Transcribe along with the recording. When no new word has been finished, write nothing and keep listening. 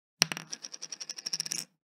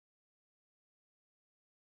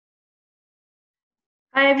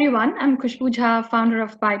everyone, I'm Khushbu Jha, founder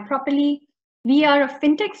of Buy Properly. We are a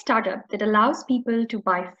fintech startup that allows people to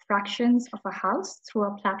buy fractions of a house through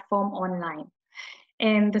a platform online.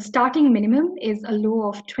 And the starting minimum is a low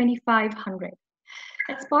of 2,500.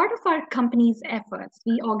 As part of our company's efforts,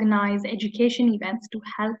 we organize education events to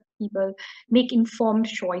help people make informed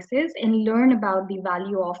choices and learn about the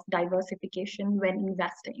value of diversification when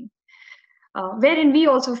investing. Wherein we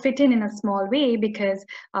also fit in a small way because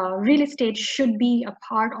real estate should be a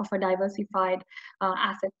part of a diversified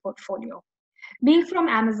asset portfolio. Being from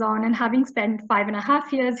Amazon and having spent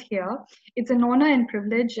 5.5 years here, it's an honor and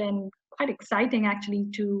privilege and quite exciting actually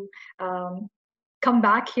to come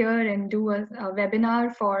back here and do a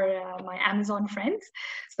webinar for my Amazon friends.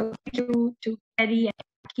 So thank you to Perry and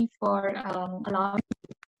Jackie for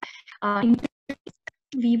allowing me.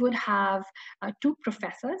 We would have two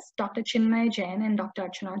professors, Dr. Chinmay Jain and Dr.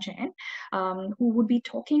 Archana Jain, who would be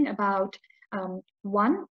talking about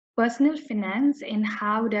one, personal finance and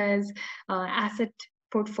how does asset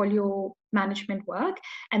portfolio management work.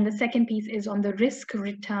 And the second piece is on the risk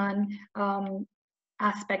return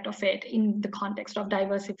aspect of it in the context of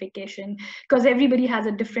diversification, because everybody has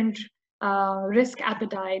a different risk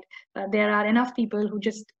appetite. There are enough people who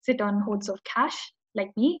just sit on hoards of cash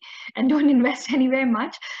like me and don't invest anywhere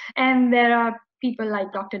much. And there are people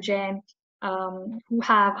like Dr. Jain who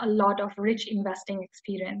have a lot of rich investing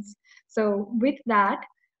experience. So with that,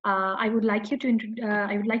 I would like to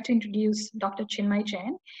introduce Dr. Chinmay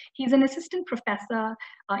Jain. He's an assistant professor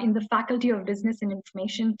in the Faculty of Business and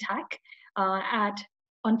Information Tech at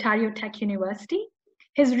Ontario Tech University.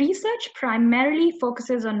 His research primarily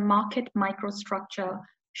focuses on market microstructure,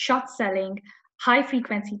 short selling, high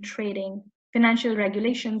frequency trading, financial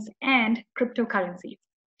regulations, and cryptocurrencies.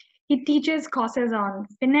 He teaches courses on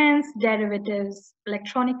finance, derivatives,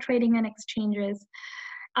 electronic trading and exchanges,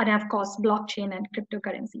 and of course, blockchain and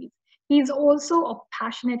cryptocurrencies. He's also a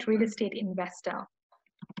passionate real estate investor.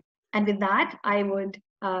 And with that, I would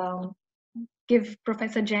give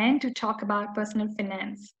Professor Jain to talk about personal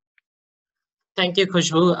finance. Thank you,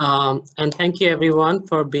 Khushbu, and thank you everyone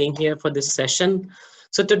for being here for this session.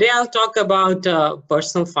 So today I'll talk about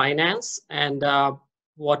personal finance and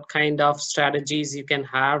what kind of strategies you can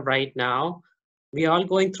have right now. We are all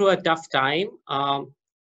going through a tough time.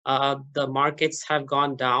 The markets have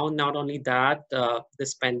gone down. Not only that,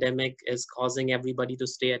 this pandemic is causing everybody to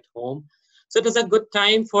stay at home. So it is a good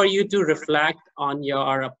time for you to reflect on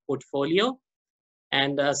your portfolio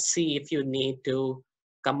and see if you need to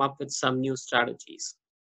come up with some new strategies.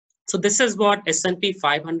 So this is what S&P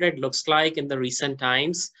 500 looks like in the recent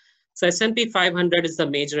times. So S&P 500 is the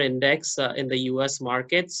major index in the US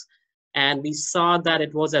markets. And we saw that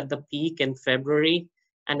it was at the peak in February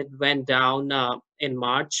and it went down in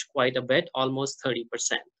March quite a bit, almost 30%.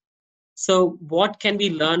 So what can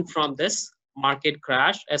we learn from this market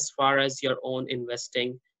crash as far as your own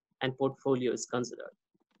investing and portfolio is considered?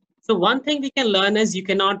 So one thing we can learn is you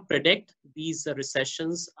cannot predict these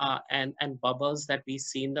recessions and bubbles that we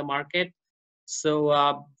see in the market.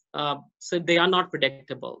 So, so they are not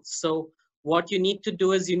predictable. So what you need to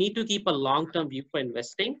do is you need to keep a long-term view for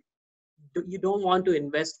investing. You don't want to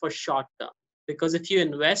invest for short term, because if you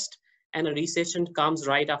invest and a recession comes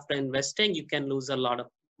right after investing, you can lose a lot of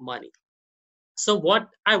money. So what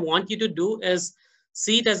I want you to do is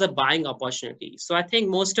see it as a buying opportunity. So I think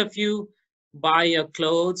most of you buy your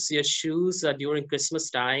clothes, your shoes during Christmas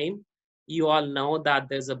time. You all know that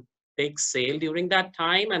there's a big sale during that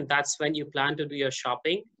time, and that's when you plan to do your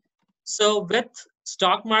shopping. So with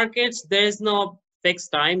stock markets, there's no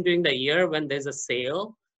fixed time during the year when there's a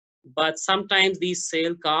sale, but sometimes these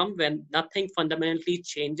sales come when nothing fundamentally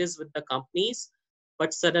changes with the companies,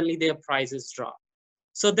 but suddenly their prices drop.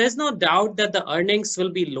 So there's no doubt that the earnings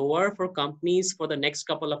will be lower for companies for the next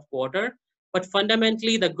couple of quarters. But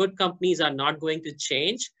fundamentally, the good companies are not going to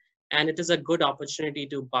change, and it is a good opportunity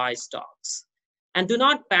to buy stocks. And do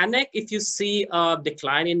not panic if you see a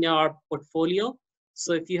decline in your portfolio.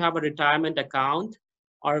 So if you have a retirement account,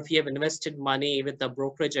 or if you have invested money with a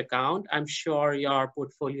brokerage account, I'm sure your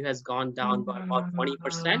portfolio has gone down by about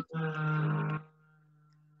 20%.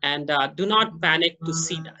 And do not panic to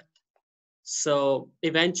see that. So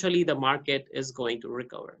eventually the market is going to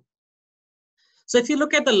recover. So if you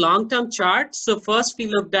look at the long-term chart, so first we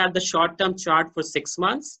looked at the short-term chart for 6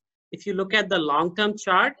 months. If you look at the long-term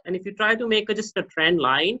chart, and if you try to make just a trend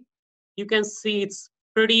line, you can see it's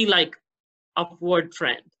pretty like upward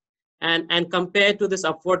trend. And compared to this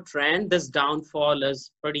upward trend, this downfall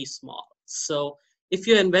is pretty small. So if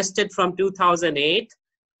you invested from 2008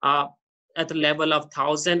 at the level of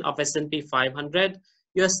 1,000 of S&P 500,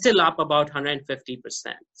 you're still up about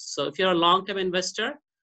 150%. So if you're a long-term investor,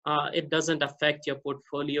 it doesn't affect your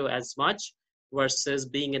portfolio as much versus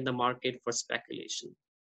being in the market for speculation.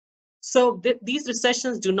 So these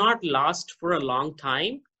recessions do not last for a long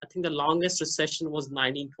time. I think the longest recession was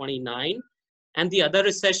 1929. And the other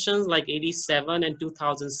recessions like 87 and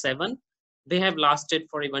 2007, they have lasted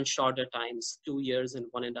for even shorter times, 2 years and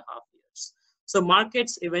 1.5 years. So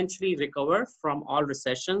markets eventually recover from all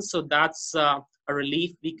recessions. So that's a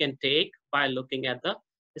relief we can take by looking at the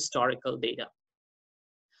historical data.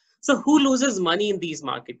 So who loses money in these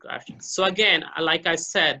market crashes? So again, like I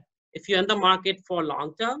said, if you're in the market for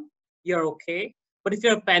long term, you're okay. But if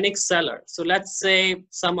you're a panic seller, so let's say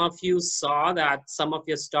some of you saw that some of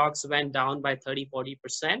your stocks went down by 30,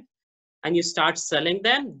 40%, and you start selling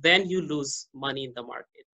them, then you lose money in the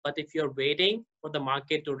market. But if you're waiting for the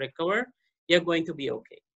market to recover, you're going to be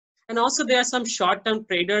okay. And also there are some short-term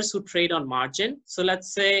traders who trade on margin. So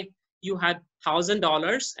let's say you had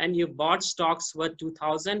 $1,000 and you bought stocks worth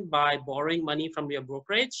 2,000 by borrowing money from your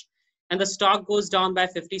brokerage, and the stock goes down by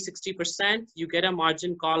 50, 60%, you get a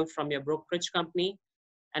margin call from your brokerage company.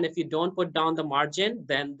 And if you don't put down the margin,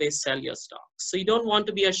 then they sell your stock. So you don't want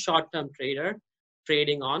to be a short-term trader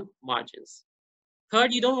trading on margins.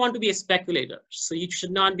 Third, you don't want to be a speculator. So you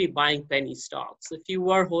should not be buying penny stocks. If you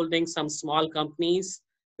were holding some small companies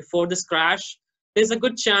before this crash, there's a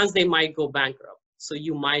good chance they might go bankrupt. So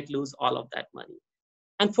you might lose all of that money.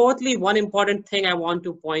 And fourthly, one important thing I want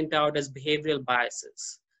to point out is behavioral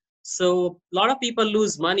biases. So a lot of people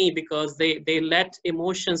lose money because they let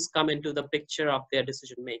emotions come into the picture of their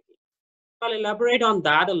decision making. I'll elaborate on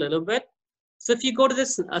that a little bit. So if you go to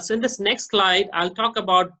this, so in this next slide, I'll talk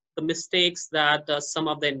about the mistakes that some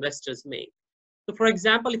of the investors make. So for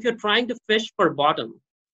example, if you're trying to fish for bottom,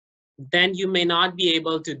 then you may not be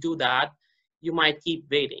able to do that. You might keep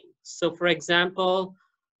waiting. So for example,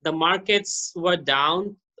 the markets were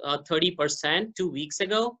down 30% 2 weeks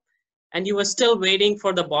ago, and you were still waiting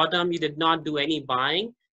for the bottom. You did not do any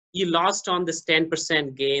buying. You lost on this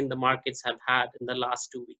 10% gain the markets have had in the last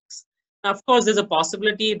 2 weeks. Now, of course, there's a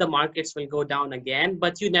possibility the markets will go down again,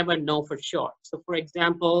 but you never know for sure. So for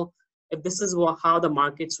example, if this is how the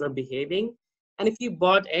markets were behaving, and if you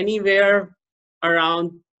bought anywhere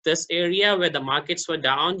around this area where the markets were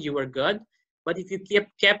down, you were good. But if you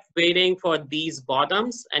kept waiting for these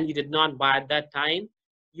bottoms and you did not buy at that time,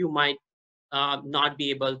 you might not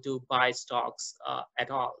be able to buy stocks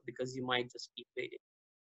at all because you might just keep waiting.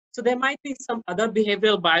 So there might be some other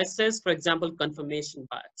behavioral biases, for example, confirmation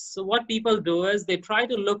bias. So what people do is they try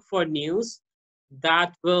to look for news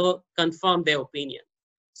that will confirm their opinion.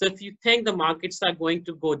 So if you think the markets are going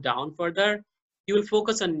to go down further, you will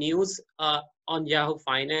focus on news on Yahoo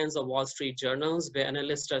Finance or Wall Street journals where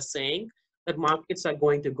analysts are saying that markets are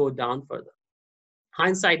going to go down further.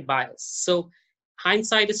 Hindsight bias. So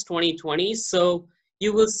hindsight is 2020. So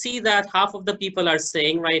you will see that half of the people are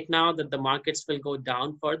saying right now that the markets will go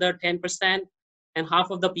down further 10%, and half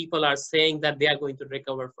of the people are saying that they are going to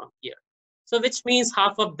recover from here. So which means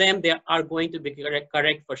half of them, they are going to be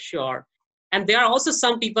correct for sure. And there are also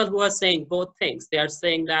some people who are saying both things. They are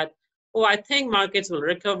saying that, oh, I think markets will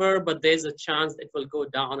recover, but there's a chance it will go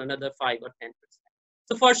down another 5 or 10%.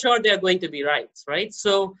 So for sure, they're going to be right?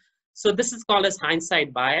 So this is called as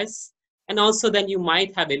hindsight bias. And also then you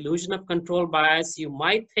might have illusion of control bias. You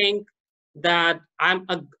might think that I'm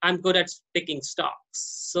good at picking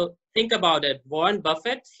stocks. So think about it. Warren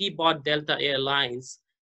Buffett, he bought Delta Airlines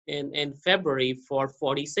in February for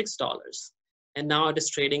 $46. And now it is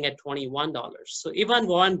trading at $21. So even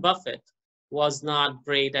Warren Buffett was not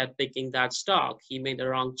great at picking that stock. He made a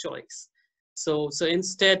wrong choice. So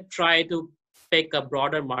instead, try to pick a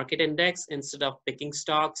broader market index instead of picking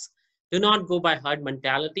stocks. Do not go by herd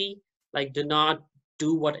mentality. Like, do not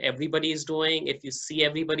do what everybody is doing. If you see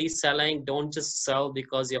everybody selling, don't just sell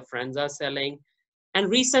because your friends are selling. And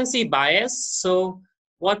recency bias. So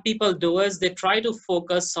what people do is they try to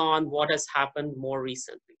focus on what has happened more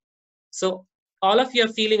recently. So all of you are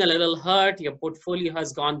feeling a little hurt. Your portfolio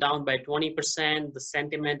has gone down by 20%. The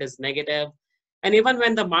sentiment is negative. And even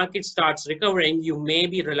when the market starts recovering, you may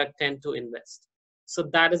be reluctant to invest. So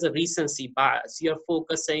that is a recency bias. You're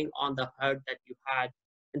focusing on the hurt that you had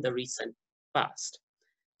in the recent past.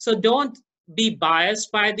 So don't be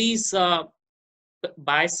biased by these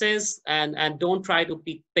biases and don't try to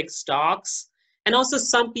pick stocks. And also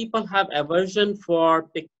some people have aversion for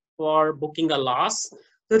booking a loss.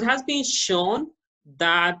 So it has been shown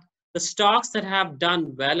that the stocks that have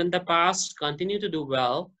done well in the past continue to do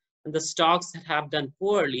well, and the stocks that have done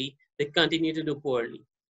poorly, they continue to do poorly.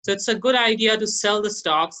 So it's a good idea to sell the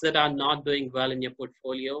stocks that are not doing well in your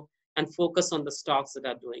portfolio and focus on the stocks that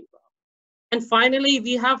are doing well. And finally,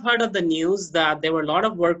 we have heard of the news that there were a lot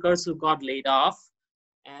of workers who got laid off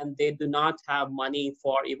and they do not have money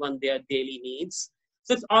for even their daily needs.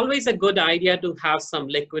 So it's always a good idea to have some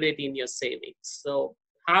liquidity in your savings. So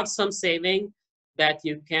have some saving that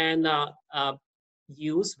you can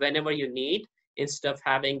use whenever you need instead of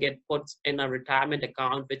having it put in a retirement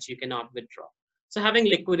account which you cannot withdraw. So having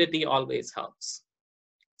liquidity always helps.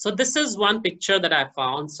 So this is one picture that I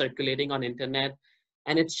found circulating on internet,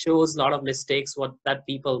 and it shows a lot of mistakes what that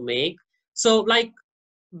people make. So like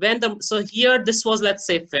so here this was, let's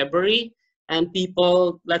say, February, and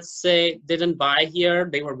people, let's say, didn't buy here,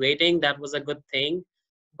 they were waiting, that was a good thing.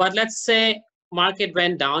 But let's say market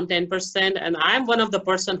went down 10%, and I'm one of the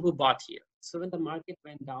person who bought here. So when the market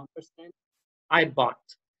went down percent, I bought.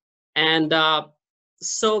 And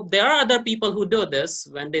so there are other people who do this.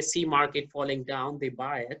 When they see market falling down, they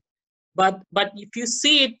buy it. But if you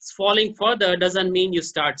see it falling further, doesn't mean you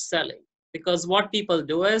start selling, because what people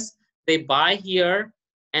do is they buy here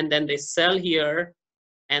and then they sell here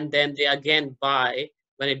and then they again buy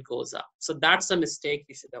when it goes up. So that's a mistake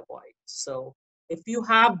you should avoid. So if you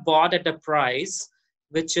have bought at a price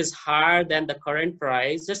which is higher than the current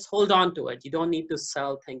price, just hold on to it. You don't need to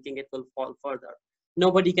sell thinking it will fall further.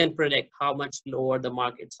 Nobody can predict how much lower the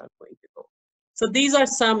markets are going to go. So these are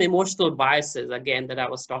some emotional biases, again, that I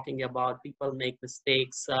was talking about. People make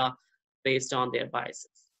mistakes based on their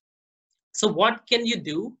biases. So what can you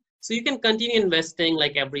do? So you can continue investing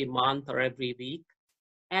like every month or every week.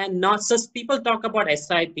 And not just, people talk about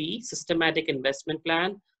SIP, systematic investment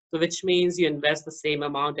plan, so which means you invest the same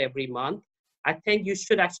amount every month. I think you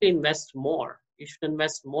should actually invest more. You should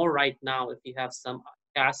invest more right now if you have some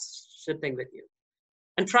cash sitting with you.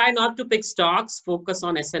 And try not to pick stocks, focus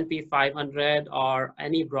on S&P 500 or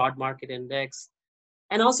any broad market index.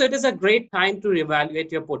 And also it is a great time to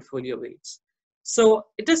reevaluate your portfolio weights. So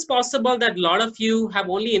it is possible that a lot of you have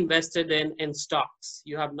only invested in stocks.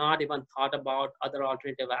 You have not even thought about other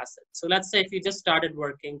alternative assets. So let's say if you just started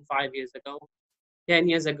working 5 years ago, 10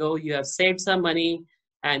 years ago, you have saved some money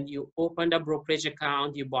and you opened a brokerage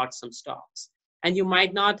account, you bought some stocks. And you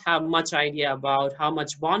might not have much idea about how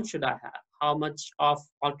much bond should I have, how much of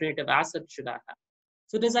alternative assets should I have.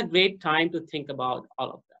 So it is a great time to think about all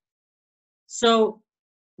of that. So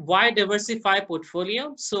why diversify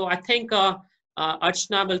portfolio? So I think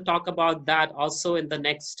Archana will talk about that also in the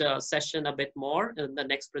next session a bit more in the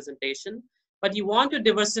next presentation. But you want to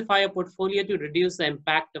diversify your portfolio to reduce the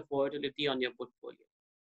impact of volatility on your portfolio.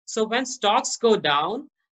 So when stocks go down,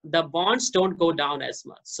 the bonds don't go down as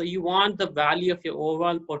much. So you want the value of your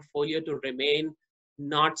overall portfolio to remain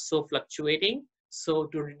not so fluctuating. So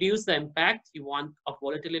to reduce the impact, you want of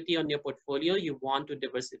volatility on your portfolio, you want to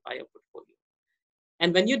diversify your portfolio.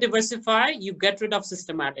 And when you diversify, you get rid of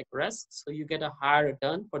systematic risk. So you get a higher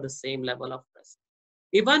return for the same level of risk.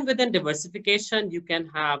 Even within diversification, you can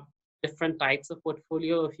have different types of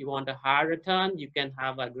portfolio. If you want a higher return, you can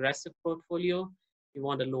have an aggressive portfolio. If you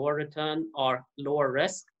want a lower return or lower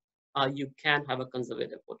risk, you can have a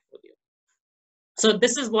conservative portfolio. So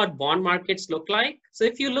this is what bond markets look like. So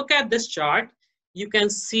if you look at this chart, you can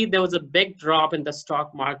see there was a big drop in the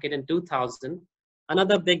stock market in 2000,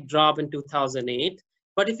 another big drop in 2008.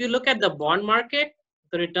 But if you look at the bond market,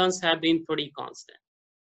 the returns have been pretty constant.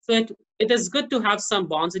 So it is good to have some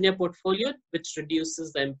bonds in your portfolio, which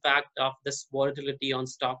reduces the impact of this volatility on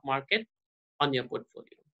stock market on your portfolio.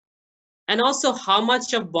 And also how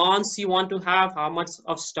much of bonds you want to have, how much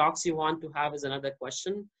of stocks you want to have is another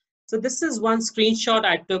question. So this is one screenshot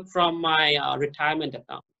I took from my retirement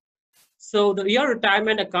account. So your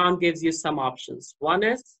retirement account gives you some options. One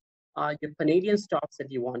is your Canadian stocks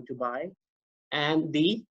that you want to buy and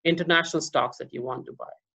the international stocks that you want to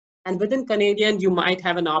buy. And within Canadian, you might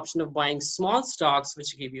have an option of buying small stocks,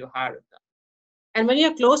 which give you a higher return. And when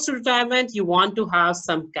you're close to retirement, you want to have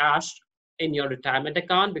some cash in your retirement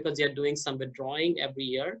account because you're doing some withdrawing every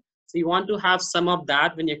year. So you want to have some of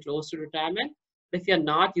that when you're close to retirement. But if you're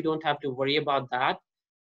not, you don't have to worry about that.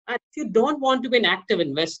 And if you don't want to be an active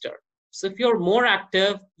investor, so if you're more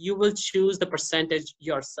active, you will choose the percentage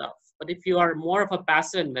yourself. But if you are more of a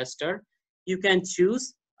passive investor, you can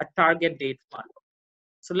choose a target date fund.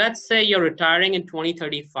 So let's say you're retiring in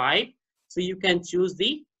 2035. So you can choose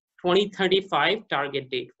the 2035 target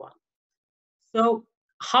date one. So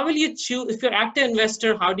how will you choose, if you're an active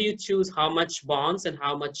investor, how do you choose how much bonds and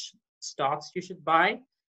how much stocks you should buy?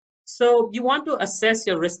 So you want to assess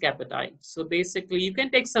your risk appetite. So basically you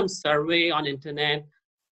can take some survey on internet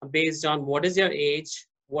based on what is your age,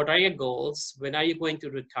 what are your goals, when are you going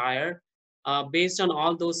to retire? Based on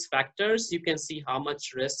all those factors, you can see how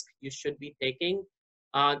much risk you should be taking.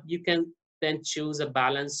 You can then choose a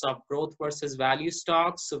balance of growth versus value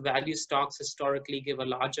stocks. So value stocks historically give a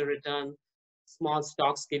larger return. Small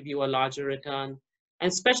stocks give you a larger return.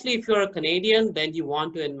 And especially if you're a Canadian, then you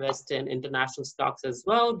want to invest in international stocks as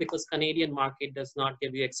well, because Canadian market does not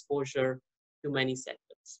give you exposure to many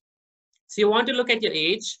sectors. So you want to look at your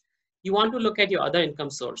age. You want to look at your other income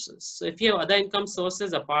sources. So if you have other income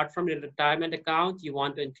sources apart from your retirement account, you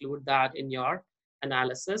want to include that in your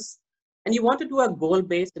analysis. And you want to do a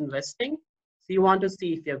goal-based investing. So you want to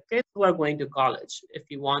see if you have kids who are going to college, if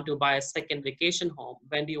you want to buy a second vacation home,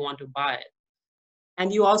 when do you want to buy it?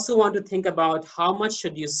 And you also want to think about how much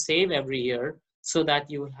should you save every year so that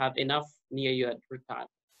you will have enough near your retirement.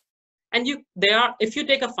 And if you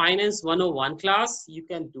take a finance 101 class, you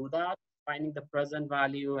can do that, finding the present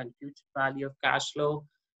value and future value of cash flow.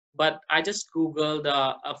 But I just Googled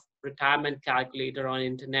a retirement calculator on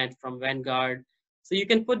internet from Vanguard. So you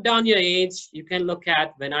can put down your age, you can look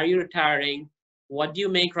at when are you retiring, what do you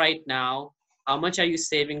make right now, how much are you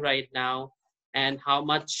saving right now, and how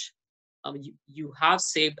much you have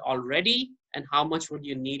saved already, and how much would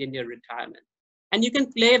you need in your retirement. And you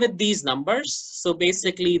can play with these numbers. So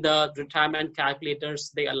basically the retirement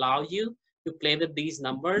calculators, they allow you to play with these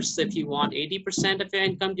numbers. So if you want 80% of your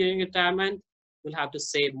income during retirement, you'll have to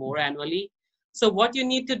save more annually. So what you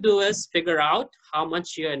need to do is figure out how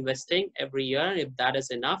much you're investing every year, if that is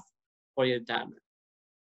enough for your retirement.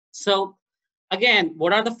 So again,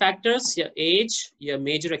 what are the factors? Your age, your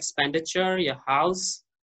major expenditure, your house,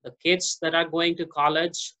 the kids that are going to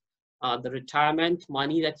college, the retirement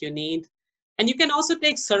money that you need. And you can also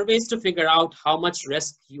take surveys to figure out how much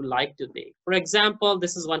risk you like to take. For example,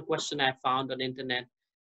 this is one question I found on internet,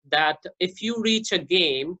 that if you reach a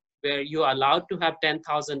game where you're allowed to have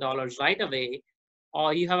 $10,000 right away,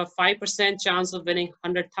 or you have a 5% chance of winning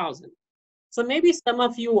 100,000. So maybe some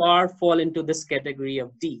of you fall into this category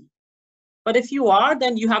of D. But if you are,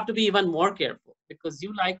 then you have to be even more careful, because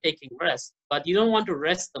you like taking risks, but you don't want to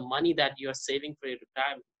risk the money that you're saving for your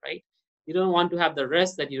retirement, right? You don't want to have the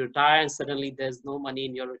risk that you retire and suddenly there's no money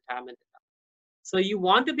in your retirement account. So you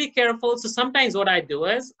want to be careful. So sometimes what I do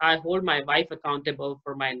is I hold my wife accountable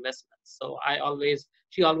for my investments. So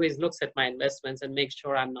she always looks at my investments and makes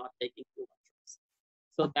sure I'm not taking too much risk.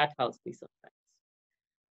 So that helps me sometimes.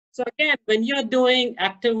 So again, when you're doing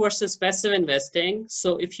active versus passive investing,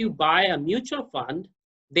 so if you buy a mutual fund,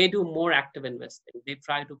 they do more active investing. They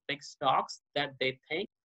try to pick stocks that they think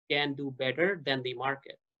can do better than the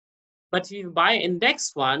market. But if you buy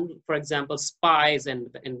index fund, for example, SPY is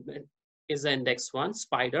an index one,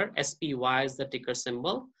 SPIDER, SPY is the ticker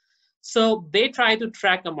symbol. So they try to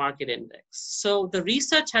track a market index. So the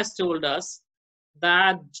research has told us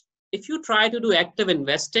that if you try to do active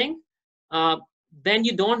investing, then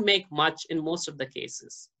you don't make much in most of the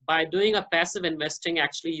cases. By doing a passive investing,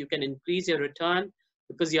 actually, you can increase your return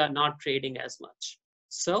because you are not trading as much.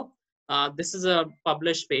 So this is a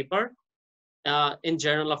published paper in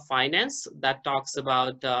Journal of Finance that talks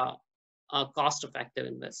about cost of active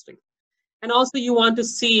investing. And also you want to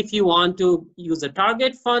see if you want to use a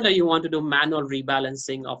target fund or you want to do manual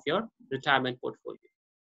rebalancing of your retirement portfolio.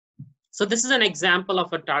 So this is an example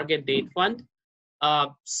of a target date fund.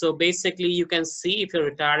 So basically you can see if you're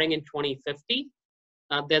retiring in 2050,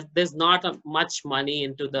 there's not much money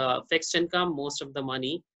into the fixed income. Most of the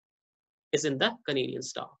money is in the Canadian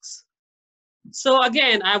stocks. So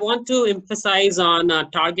again, I want to emphasize on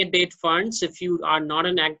target date funds. If you are not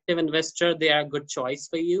an active investor, they are a good choice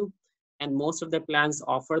for you. And most of the plans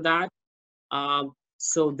offer that.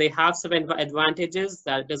 So they have some advantages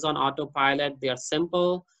that is on autopilot. They are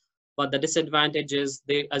simple, but the disadvantage is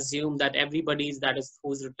they assume that everybody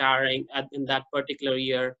who's retiring in that particular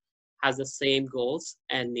year has the same goals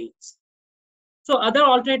and needs. So other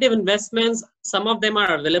alternative investments, some of them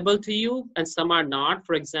are available to you and some are not.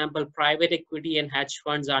 For example, private equity and hedge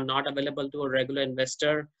funds are not available to a regular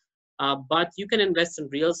investor, but you can invest in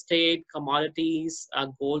real estate, commodities,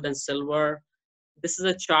 gold and silver. This is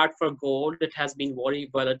a chart for gold. It has been very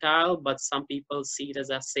volatile, but some people see it as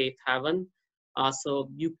a safe haven. So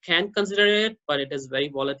you can consider it, but it is very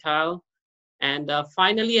volatile. And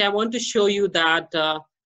finally, I want to show you that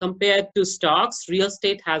compared to stocks, real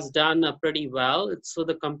estate has done pretty well. So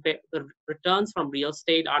the returns from real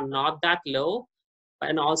estate are not that low,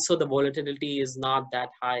 and also the volatility is not that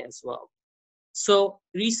high as well. So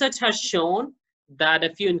research has shown that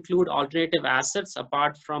if you include alternative assets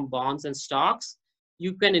apart from bonds and stocks,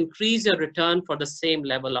 you can increase your return for the same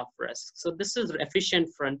level of risk. So this is efficient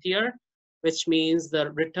frontier, which means the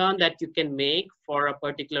return that you can make for a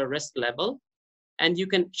particular risk level. And you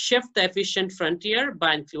can shift the efficient frontier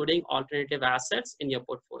by including alternative assets in your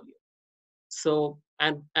portfolio. So,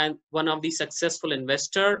 and one of the successful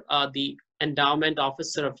investor, the endowment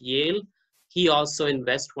officer of Yale, he also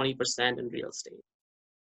invests 20% in real estate.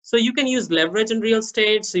 So you can use leverage in real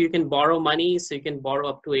estate. So you can borrow money. So you can borrow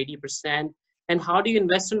up to 80%. And how do you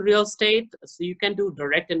invest in real estate? So you can do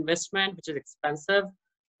direct investment, which is expensive,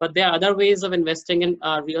 but there are other ways of investing in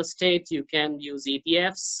real estate. You can use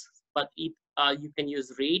ETFs, but you can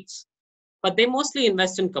use REITs, but they mostly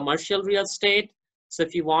invest in commercial real estate. So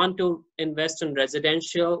if you want to invest in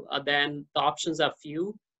residential, then the options are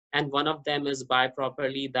few. And one of them is buy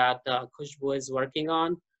properly that Khushbu is working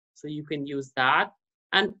on. So you can use that.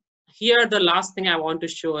 And here, the last thing I want to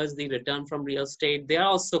show is the return from real estate. They are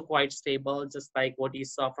also quite stable, just like what you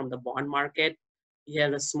saw from the bond market. You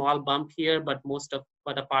have a small bump here, but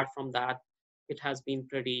but apart from that, it has been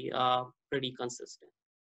pretty consistent.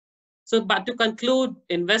 So, but to conclude,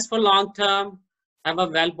 invest for long term, have a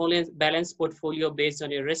well-balanced portfolio based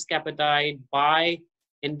on your risk appetite, buy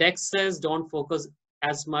indexes, don't focus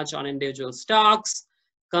as much on individual stocks,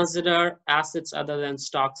 consider assets other than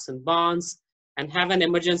stocks and bonds, and have an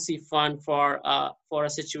emergency fund for a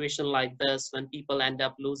situation like this when people end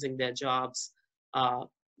up losing their jobs.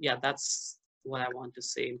 Yeah, that's what I want to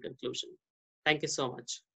say in conclusion. Thank you so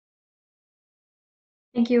much.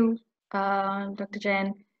 Thank you, Dr.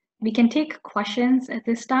 Jain. We can take questions at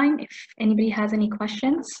this time if anybody has any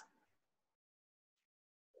questions.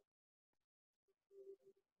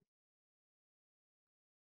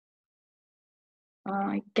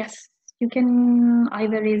 I guess you can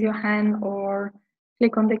either raise your hand or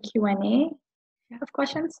click on the Q&A if you have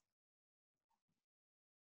questions.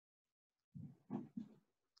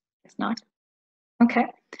 It's not. Okay.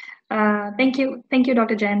 Thank you,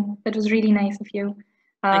 Dr. Jain. That was really nice of you.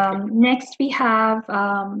 Next, we have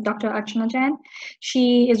Dr. Archana Jain.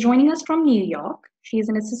 She is joining us from New York. She is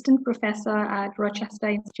an assistant professor at Rochester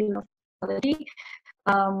Institute of Technology.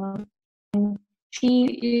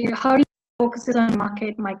 Her focuses on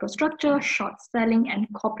market microstructure, short selling, and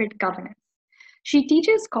corporate governance. She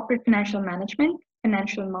teaches corporate financial management,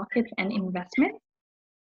 financial markets, and investment.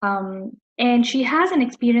 And she has an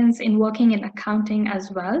experience in working in accounting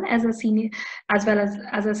as well as a senior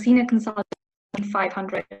consultant in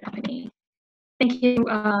 500 company. Thank you,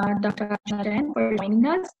 Dr. Jain, for joining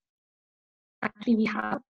us. Actually, we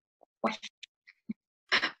have a question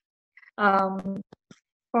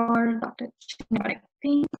for Dr. Chinmay. I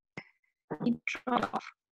think he dropped off.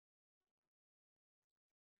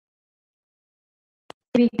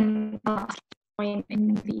 We can join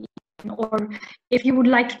in the, or if you would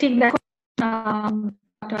like to take that question,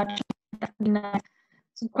 Dr. Archana.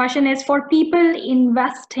 So the question is, for people in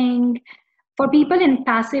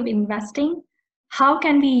passive investing, how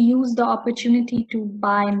can we use the opportunity to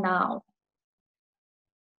buy now?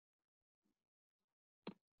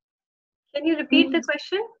 Can you repeat the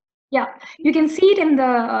question? Yeah, you can see it in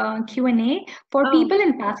the Q&A. For people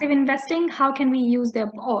in passive investing, how can we use the,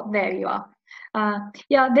 there you are.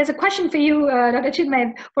 Yeah, there's a question for you, Dr.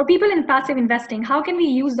 Chinmay. For people in passive investing, how can we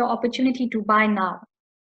use the opportunity to buy now?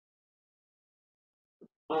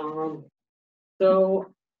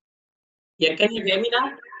 So, yeah, can you hear me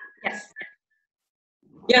now? Yes.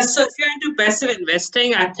 Yes, so if you're into passive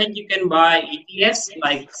investing, I think you can buy ETFs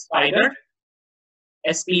like Spider,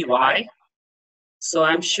 SPY. So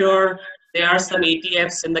I'm sure there are some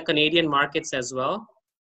ETFs in the Canadian markets as well.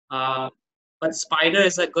 But Spider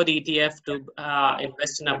is a good ETF to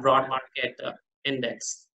invest in a broad market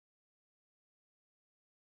index.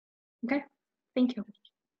 Okay, thank you.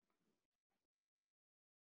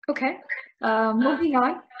 Okay, moving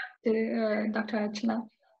on to Dr. Archana.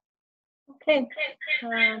 Okay,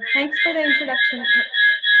 thanks for the introduction.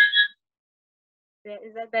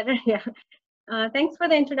 Is that better? Yeah. Thanks for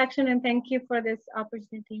the introduction, and thank you for this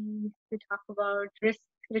opportunity to talk about risk,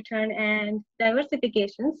 return, and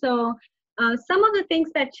diversification. So some of the things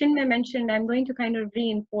that Chinmay mentioned, I'm going to kind of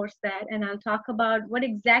reinforce that, and I'll talk about what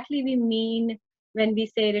exactly we mean when we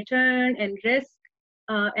say return and risk,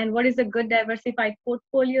 and what is a good diversified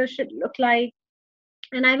portfolio should look like.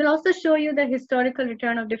 And I will also show you the historical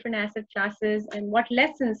return of different asset classes and what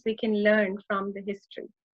lessons we can learn from the history.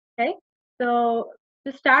 Okay, so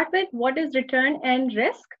to start with, what is return and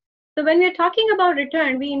risk? So when we're talking about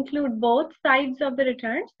return, we include both sides of the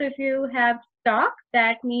return. So if you have stock,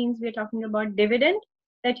 that means we're talking about dividend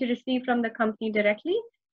that you receive from the company directly.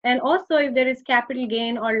 And also if there is capital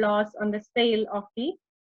gain or loss on the sale of the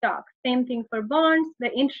stock. Same thing for bonds,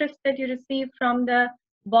 the interest that you receive from the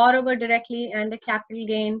borrower directly and the capital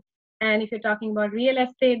gain. And if you're talking about real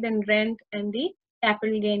estate, then rent and the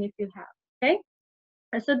capital gain if you have. Okay,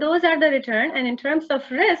 so those are the return. And in terms of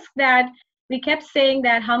risk that we kept saying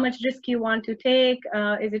that how much risk you want to take,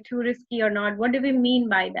 is it too risky or not? What do we mean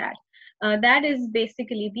by that? That is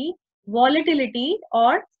basically the volatility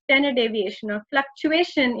or standard deviation or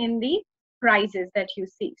fluctuation in the prices that you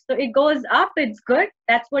see. So it goes up, it's good,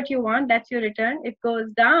 that's what you want, that's your return. It goes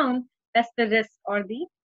down, that's the risk or the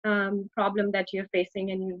problem that you're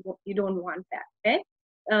facing, and you don't want that. Okay,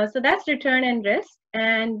 so that's return and risk.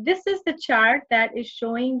 And this is the chart that is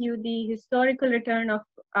showing you the historical return of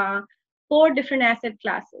 4 different asset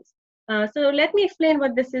classes. So let me explain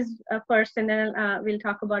what this is first, and then we'll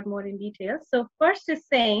talk about more in detail. So first is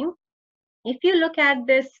saying, if you look at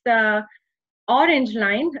this orange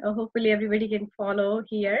line, hopefully everybody can follow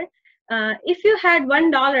here. If you had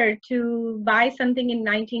 $1 to buy something in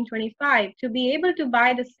 1925, to be able to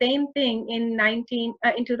buy the same thing in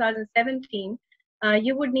 2017,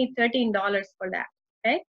 you would need $13 for that.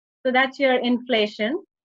 Okay, so that's your inflation.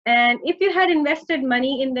 And if you had invested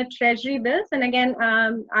money in the treasury bills, and again,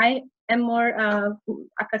 I am more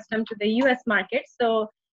accustomed to the US market. So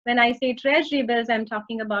when I say treasury bills, I'm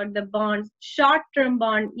talking about the bonds, short-term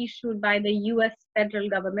bond issued by the US federal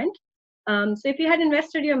government. So if you had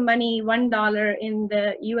invested your money, $1 in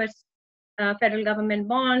the US federal government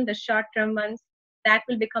bond, the short-term ones, that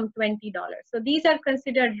will become $20. So these are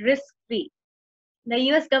considered risk-free. The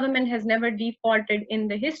US government has never defaulted in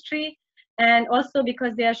the history. And also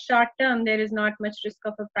because they are short-term, there is not much risk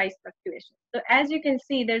of a price fluctuation. So as you can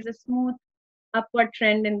see, there's a smooth upward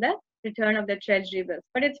trend in the return of the treasury bills,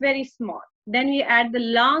 but it's very small. Then we add the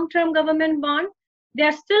long-term government bond. They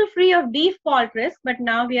are still free of default risk, but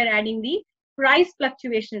now we are adding the price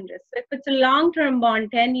fluctuation risk. So if it's a long-term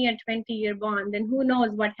bond, 10-year, 20-year bond, then who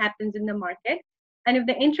knows what happens in the market. And if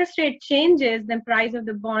the interest rate changes, then price of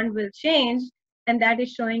the bond will change. And that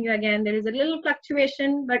is showing you again, there is a little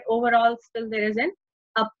fluctuation, but overall still there is an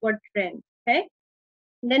upward trend. Okay.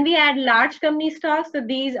 Then we add large company stocks. So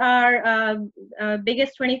these are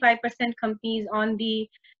biggest 25% companies on the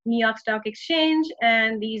New York Stock Exchange.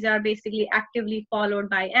 And these are basically actively followed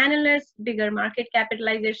by analysts, bigger market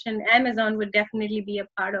capitalization. Amazon would definitely be a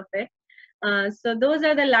part of it. So those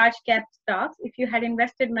are the large cap stocks. If you had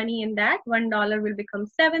invested money in that, $1 will become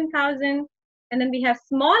 7,000. And then we have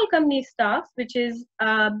small company stocks, which is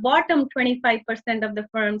bottom 25% of the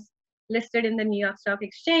firms listed in the New York Stock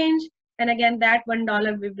Exchange. And again, that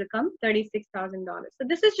 $1 will become $36,000. So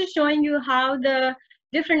this is just showing you how the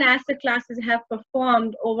different asset classes have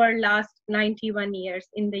performed over last 91 years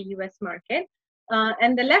in the US market.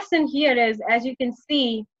 And the lesson here is, as you can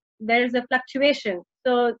see, there is a fluctuation.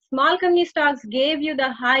 So small company stocks gave you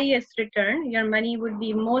the highest return. Your money would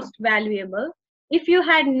be most valuable. If you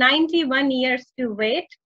had 91 years to wait,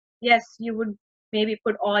 yes, you would maybe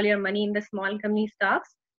put all your money in the small company stocks,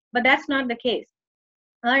 but that's not the case.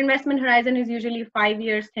 Our investment horizon is usually 5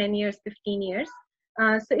 years, 10 years, 15 years.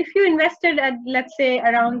 So if you invested at, let's say,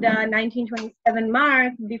 around the 1927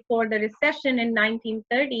 mark before the recession in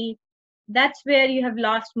 1930, that's where you have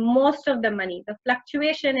lost most of the money. The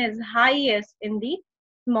fluctuation is highest in the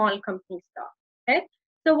small company stock. Okay.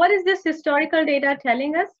 So what is this historical data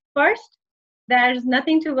telling us? First, there's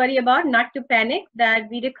nothing to worry about, not to panic, that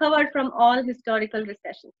we recovered from all historical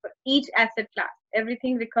recessions for each asset class.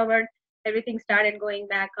 Everything recovered, everything started going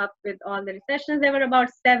back up with all the recessions. There were about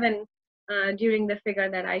 7 during the figure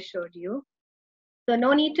that I showed you. So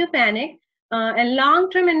no need to panic. And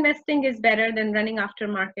long-term investing is better than running after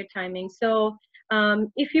market timing. So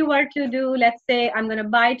if you were to do, let's say, I'm going to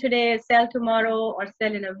buy today, sell tomorrow, or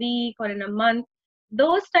sell in a week or in a month,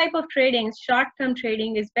 those type of trading, short-term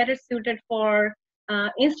trading, is better suited for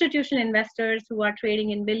institutional investors who are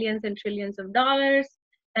trading in billions and trillions of dollars.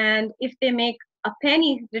 And if they make a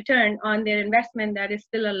penny return on their investment, that is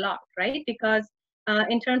still a lot, right? Because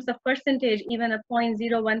in terms of percentage, even a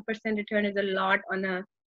 0.01% return is a lot on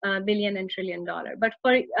a billion and trillion dollar. But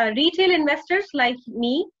for retail investors like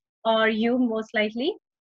me or you, most likely,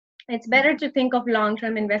 it's better to think of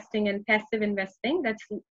long-term investing and passive investing. That's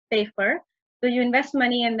safer. So you invest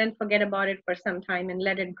money and then forget about it for some time and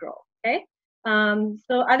let it grow. Okay.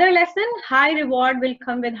 So other lesson, high reward will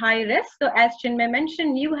come with high risk. So as Chinmay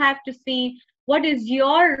mentioned, you have to see what is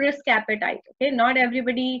your risk appetite. Okay. Not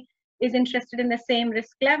everybody is interested in the same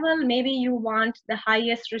risk level. Maybe you want the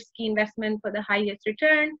highest risky investment for the highest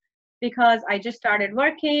return because I just started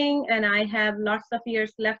working and I have lots of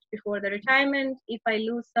years left before the retirement. If I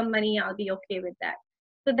lose some money, I'll be okay with that.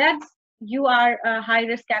 So that's, you are a high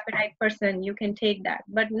risk appetite person, you can take that,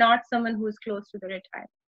 but not someone who is close to the retirement.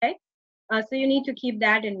 Okay. So you need to keep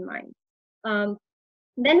that in mind.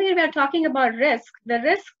 Then we were talking about risk. The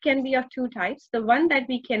risk can be of 2 types. The one that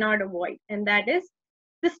we cannot avoid, and that is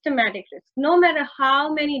systematic risk. No matter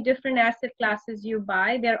how many different asset classes you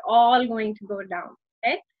buy, they're all going to go down.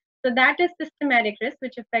 Okay, so that is systematic risk,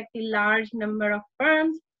 which affect the large number of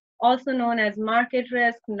firms, also known as market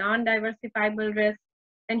risk, non-diversifiable risk.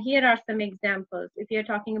 And here are some examples. If you're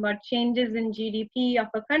talking about changes in GDP of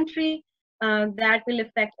a country, that will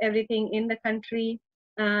affect everything in the country.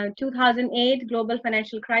 2008 global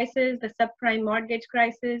financial crisis, the subprime mortgage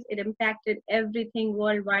crisis, it impacted everything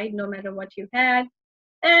worldwide, no matter what you had.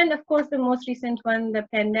 And of course, the most recent one, the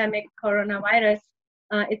pandemic, coronavirus,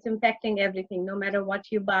 it's impacting everything. No matter what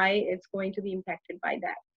you buy, it's going to be impacted by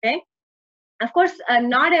that. Okay. Of course,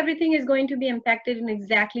 not everything is going to be impacted in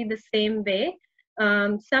exactly the same way.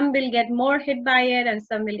 Some will get more hit by it and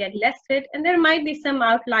some will get less hit. And there might be some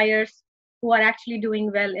outliers who are actually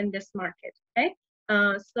doing well in this market. Okay.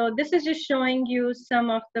 So this is just showing you some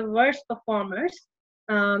of the worst performers.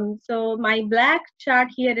 So my black chart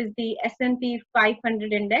here is the S&P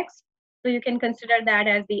 500 index. So you can consider that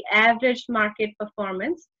as the average market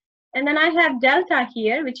performance. And then I have Delta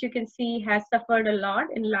here, which you can see has suffered a lot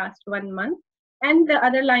in last 1 month. And the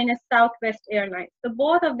other line is Southwest Airlines. So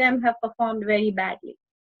both of them have performed very badly.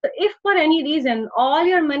 So if for any reason all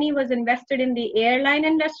your money was invested in the airline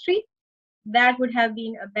industry, that would have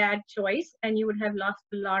been a bad choice and you would have lost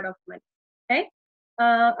a lot of money. Okay.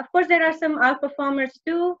 Of course, there are some outperformers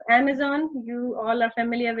too. Amazon, you all are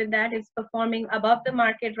familiar with that, is performing above the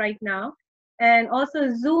market right now. And also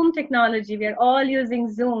Zoom technology, we are all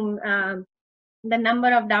using Zoom. The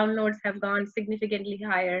number of downloads have gone significantly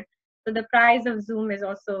higher. So the price of Zoom is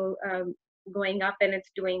also going up and it's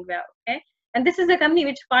doing well. Okay. And this is a company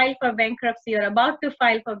which filed for bankruptcy or about to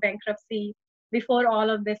file for bankruptcy before all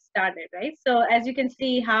of this started, right? So as you can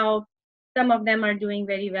see how some of them are doing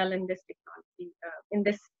very well in this technology, in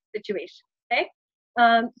this situation, okay?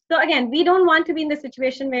 So again, we don't want to be in the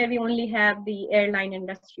situation where we only have the airline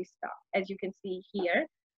industry stock, as you can see here.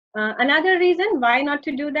 Another reason why not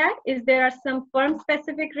to do that is there are some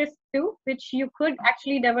firm-specific risks too, which you could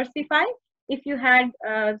actually diversify if you had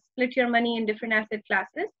split your money in different asset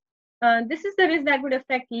classes. This is the risk that would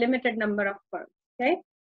affect limited number of firms, okay?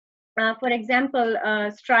 For example,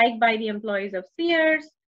 strike by the employees of Sears,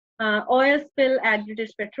 oil spill at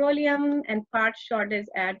British Petroleum, and parts shortage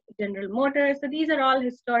at General Motors. So these are all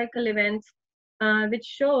historical events which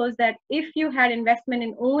shows that if you had investment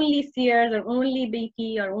in only Sears or only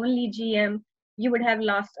BP or only GM, you would have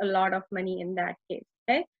lost a lot of money in that case.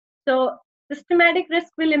 Okay, so systematic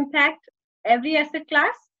risk will impact every asset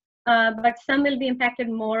class, but some will be impacted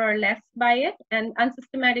more or less by it, and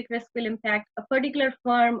unsystematic risk will impact a particular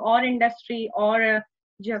firm or industry or a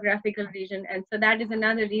geographical region. And so that is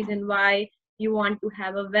another reason why you want to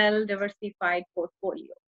have a well-diversified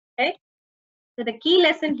portfolio. Okay, so the key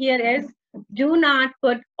lesson here is do not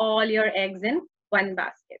put all your eggs in one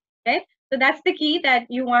basket. Okay, so that's the key, that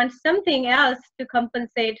you want something else to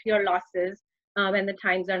compensate your losses when the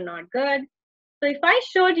times are not good. So if I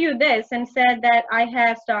showed you this and said that I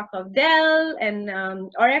have stock of Dell and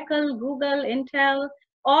Oracle, Google, Intel,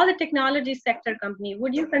 all the technology sector company,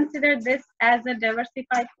 would you consider this as a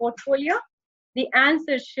diversified portfolio? The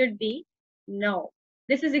answer should be no.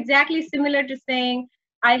 This is exactly similar to saying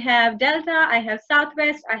I have Delta, I have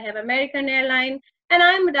Southwest, I have American Airline, and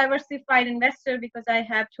I'm a diversified investor because I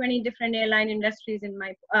have 20 different airline industries in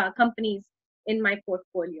my companies in my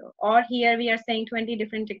portfolio. Or here we are saying 20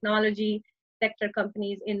 different technology sector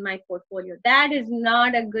companies in my portfolio. That is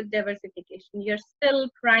not a good diversification. You're still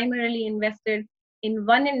primarily invested in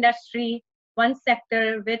one industry, one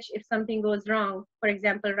sector, which if something goes wrong, for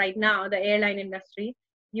example, right now, the airline industry,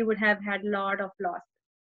 you would have had a lot of losses,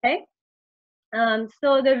 okay?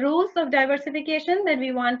 So the rules of diversification, that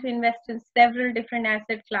we want to invest in several different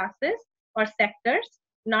asset classes or sectors,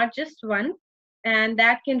 not just one. And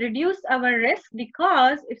that can reduce our risk,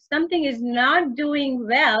 because if something is not doing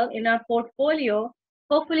well in our portfolio,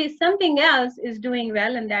 hopefully something else is doing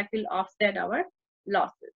well, and that will offset our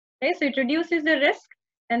losses. Okay, so it reduces the risk,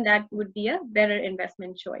 and that would be a better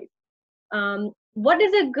investment choice. What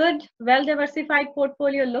does a good, well-diversified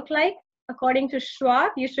portfolio look like? According to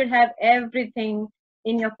Schwab, you should have everything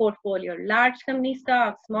in your portfolio: large company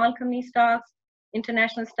stocks, small company stocks,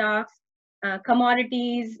 international stocks,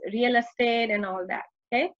 commodities, real estate, and all that.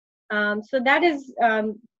 Okay, so that is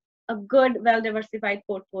a good, well-diversified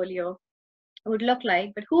portfolio would look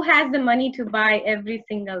like. But who has the money to buy every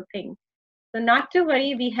single thing? So not to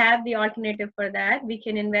worry, we have the alternative for that. We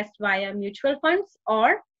can invest via mutual funds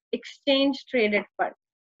or exchange traded funds.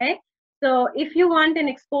 Okay, so if you want an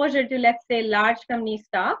exposure to, let's say, large company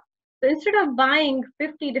stock, so instead of buying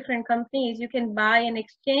 50 different companies, you can buy an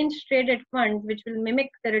exchange traded fund which will mimic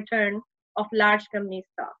the return of large company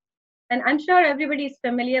stock. And I'm sure everybody is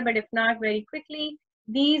familiar, but if not, very quickly,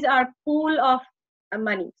 these are pool of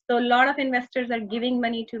money. So a lot of investors are giving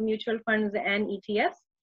money to mutual funds and ETFs,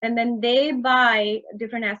 and then they buy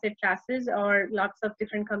different asset classes or lots of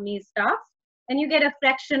different companies' stocks, and you get a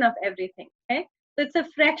fraction of everything. Okay, so it's a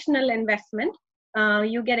fractional investment.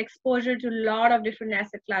 You get exposure to a lot of different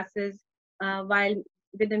asset classes while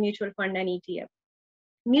with the mutual fund and ETF.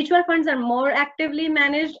 Mutual funds are more actively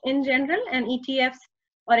managed in general, and ETFs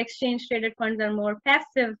or exchange traded funds are more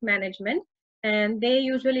passive management, and they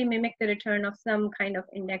usually mimic the return of some kind of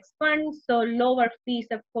index fund. So lower fees,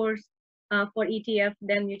 of course, for ETF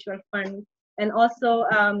than mutual funds. And also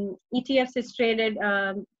ETFs is traded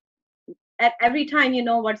at every time you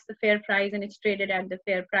know what's the fair price, and it's traded at the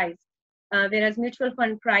fair price. Whereas mutual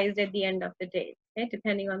fund priced at the end of the day, okay,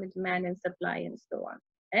 depending on the demand and supply and so on.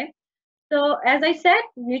 Okay. So as I said,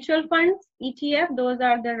 mutual funds, ETF, those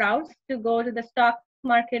are the routes to go to the stock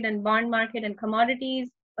market and bond market and commodities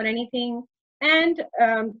or anything. And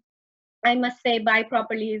I must say, Buy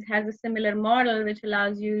Properly has a similar model, which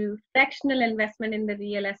allows you fractional investment in the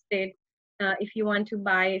real estate. If you want to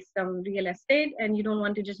buy some real estate and you don't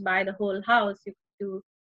want to just buy the whole house, you can do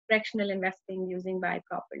fractional investing using Buy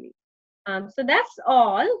Properly. So that's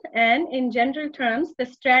all. And in general terms, the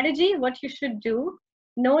strategy, what you should do,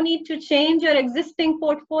 no need to change your existing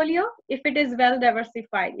portfolio if it is well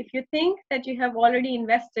diversified. If you think that you have already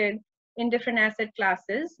invested in different asset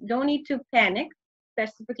classes, don't need to panic,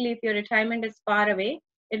 specifically if your retirement is far away.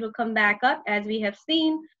 It will come back up, as we have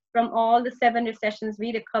seen from all the 7 recessions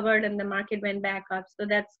we recovered and the market went back up. So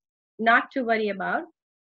that's not to worry about.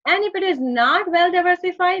 And if it is not well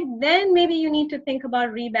diversified, then maybe you need to think about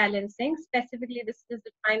rebalancing. Specifically, this is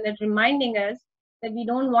the time that reminding us that we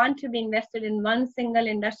don't want to be invested in one single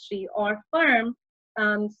industry or firm.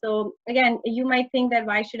 So again, you might think that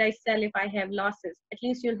why should I sell if I have losses? At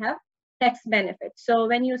least you'll have tax benefits. So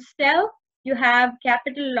when you sell, you have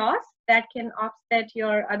capital loss that can offset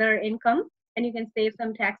your other income, and you can save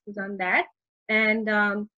some taxes on that.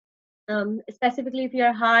 And specifically if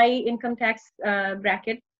you're high income tax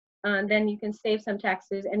bracket, then you can save some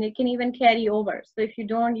taxes, and it can even carry over. So if you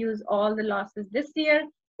don't use all the losses this year,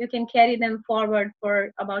 you can carry them forward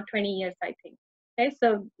for about 20 years, I think. Okay,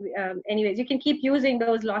 so anyways, you can keep using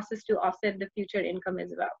those losses to offset the future income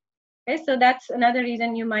as well. Okay, so that's another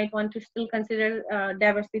reason you might want to still consider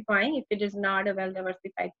diversifying if it is not a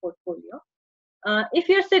well-diversified portfolio. If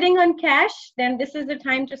you're sitting on cash, then this is the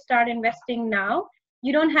time to start investing now.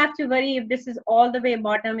 You don't have to worry if this is all the way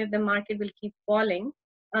bottom, if the market will keep falling.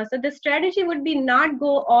 So the strategy would be not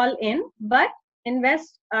go all in, but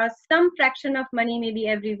invest some fraction of money, maybe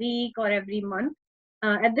every week or every month.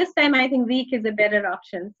 At this time, I think week is a better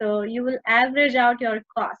option. So you will average out your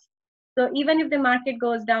cost. So even if the market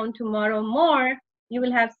goes down tomorrow more, you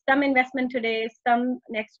will have some investment today, some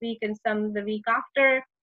next week, and some the week after,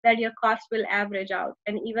 that your cost will average out.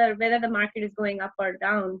 And even whether the market is going up or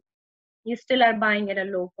down, you still are buying at a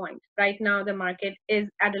low point. Right now, the market is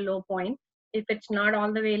at a low point. If it's not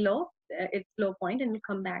all the way low, it's low point and will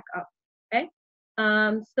come back up. Okay.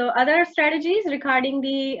 So other strategies regarding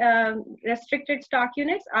the restricted stock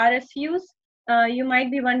units, RSUs, you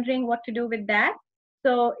might be wondering what to do with that.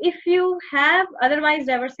 So if you have otherwise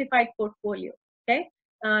diversified portfolio, okay,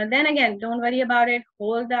 then again, don't worry about it.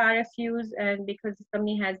 Hold the RSUs, and because the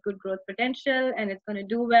company has good growth potential and it's going to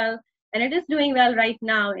do well, and it is doing well right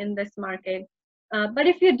now in this market. But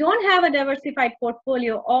if you don't have a diversified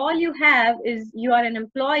portfolio, all you have is you are an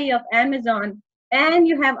employee of Amazon and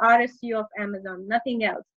you have RSU of Amazon, nothing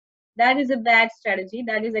else. That is a bad strategy.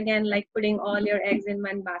 That is again like putting all your eggs in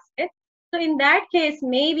one basket. So in that case,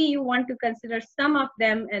 maybe you want to consider some of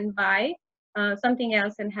them and buy something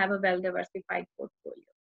else and have a well-diversified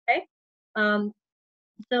portfolio. Okay.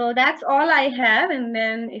 So that's all I have. And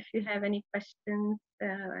then if you have any questions,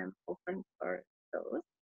 I'm open for those.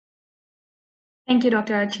 Thank you,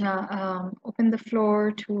 Dr. Archana. Open the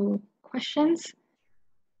floor to questions.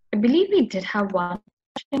 I believe we did have one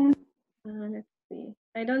question. Let's see.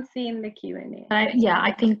 I don't see in the Q&A. Yeah,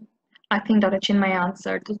 I think Dr. Chinmay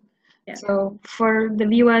answered. Yeah. So for the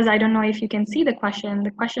viewers, I don't know if you can see the question.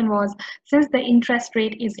 The question was, since the interest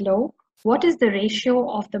rate is low, what is the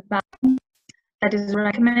ratio of the balance that is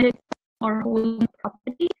recommended for holding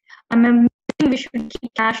property? I'm assuming we should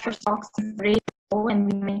keep cash or stocks in the rate low,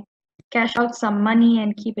 and we may cash out some money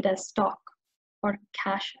and keep it as stock or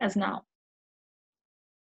cash as now.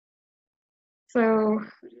 So,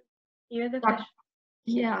 Hear the question.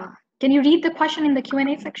 Yeah. Can you read the question in the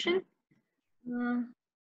Q&A section? And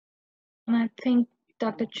I think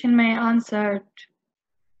Dr. Chinmay answered.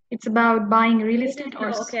 It's about buying real estate or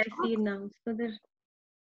okay, I see it now. So there's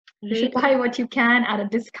you should buy what you can at a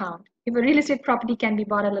discount. If a real estate property can be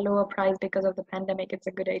bought at a lower price because of the pandemic, it's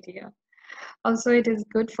a good idea. Also, it is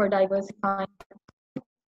good for diversifying.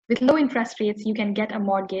 With low interest rates, you can get a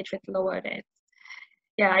mortgage with lower rates.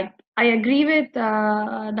 Yeah, I agree with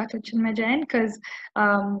Dr. Chinmay Jain, because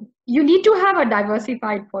you need to have a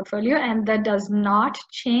diversified portfolio, and that does not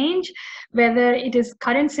change whether it is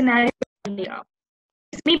current scenario or later.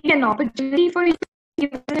 It's maybe an opportunity for you to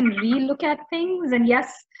relook at things, and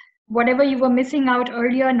yes, whatever you were missing out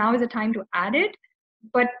earlier, now is the time to add it.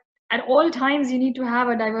 But at all times, you need to have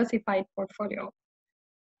a diversified portfolio.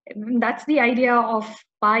 And that's the idea of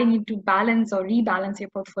buying, need to balance or rebalance your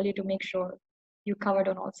portfolio to make sure you're covered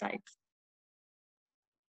on all sides.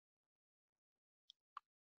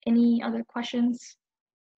 Any other questions?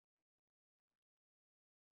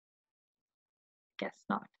 Guess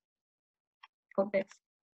not. Hope it's.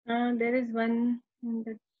 there is one in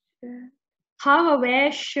the chat. How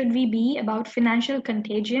aware should we be about financial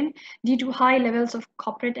contagion due to high levels of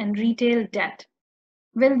corporate and retail debt?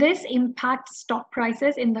 Will this impact stock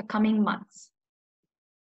prices in the coming months?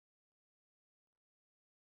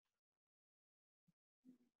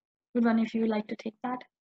 Would one of you like to take that?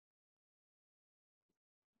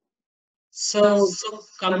 So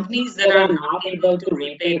companies that are not able to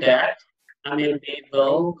repay debt, I mean, they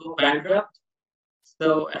will go bankrupt.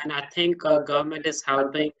 So, and I think government is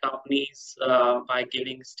helping companies by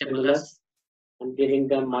giving stimulus and giving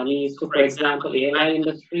them money. So, for example, airline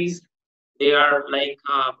industries, they are like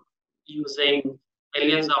using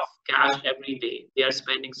millions of cash every day. They are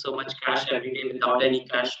spending so much cash every day without any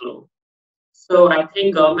cash flow. So I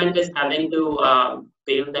think government is having to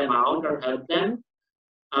bail them out or help them.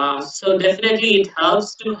 So definitely it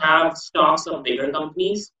helps to have stocks of bigger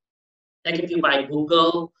companies. Like if you buy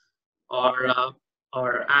Google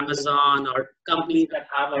or Amazon or companies that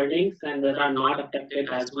have earnings and that are not affected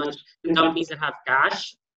as much, and companies that have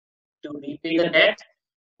cash to repay the debt.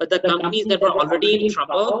 But the companies that were already in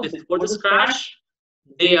trouble before this crash,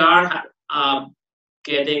 they are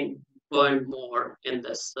getting burned more in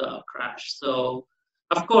this crash. So,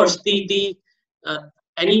 of course, the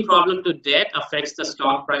any problem to debt affects the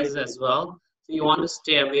stock prices as well. So you want to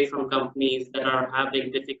stay away from companies that are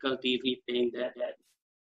having difficulty repaying their debt.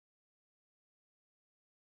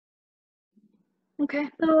 Okay,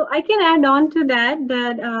 so I can add on to that,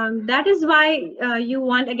 that is why you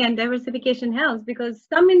want, again, diversification helps, because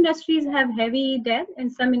some industries have heavy debt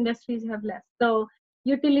and some industries have less. So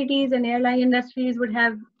utilities and airline industries would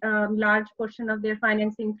have large portion of their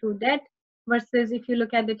financing through debt, versus if you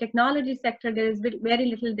look at the technology sector, there is very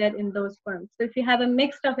little debt in those firms. So if you have a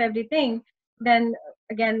mix of everything, then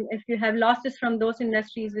again, if you have losses from those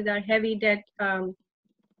industries that are heavy debt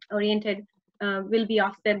oriented, will be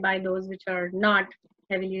offset by those which are not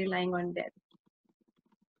heavily relying on debt.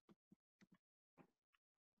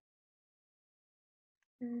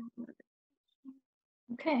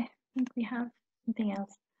 Okay, I think we have something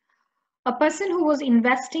else. A person who was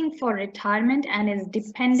investing for retirement and is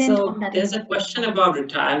dependent on that. There's a question about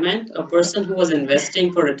retirement. A person who was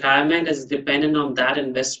investing for retirement is dependent on that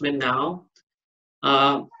investment now.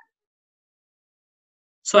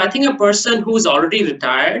 So I think a person who's already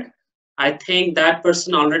retired, I think that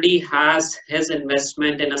person already has his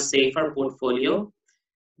investment in a safer portfolio.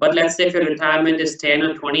 But let's say if your retirement is 10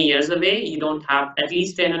 or 20 years away, you don't have, at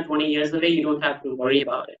least 10 or 20 years away, you don't have to worry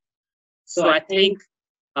about it. So I think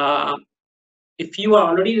if you are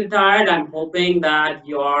already retired, I'm hoping that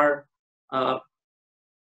your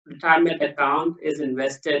retirement account is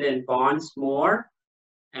invested in bonds more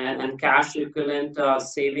and cash equivalent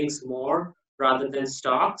savings more rather than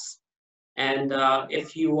stocks. And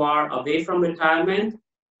if you are away from retirement,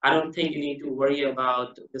 I don't think you need to worry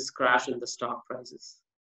about this crash in the stock prices.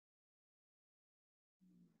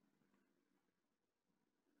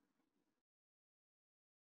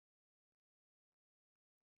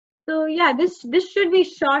 So yeah, this should be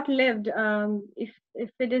short-lived.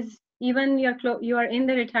 If it is even you are in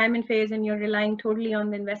the retirement phase and you're relying totally on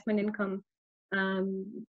the investment income,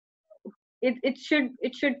 it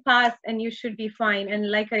should pass and you should be fine. And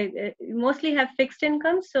like I mostly have fixed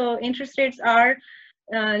income, so interest rates are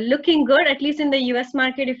looking good, at least in the US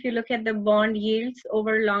market. If you look at the bond yields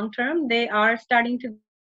over long term, they are starting to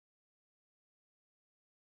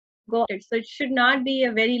go. So it should not be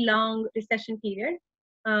a very long recession period.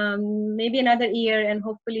 Maybe another year, and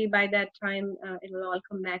hopefully by that time it will all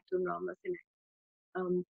come back to normalcy.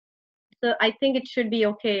 So I think it should be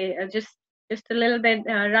okay. Just a little bit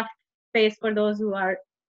rough phase for those who are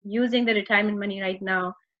using the retirement money right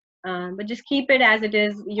now, but just keep it as it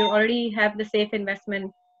is. You already have the safe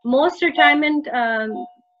investment most retirement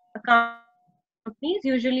companies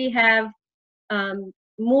usually have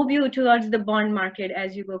move you towards the bond market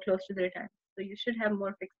as you go close to the retirement. So you should have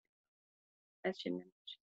more fixed, as Chinmay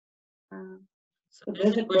mentioned. So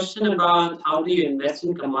there's a question about how do you invest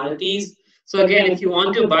in commodities. So again, if you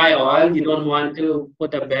want to buy oil, you don't want to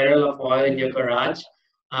put a barrel of oil in your garage.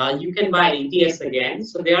 You can buy ETFs again.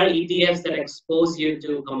 So there are ETFs that expose you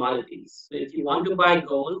to commodities. So if you want to buy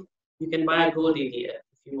gold, you can buy a gold ETF.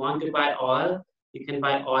 If you want to buy oil, you can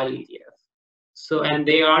buy oil ETF. So, and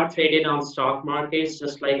they are traded on stock markets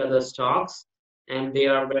just like other stocks, and they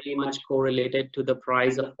are very much correlated to the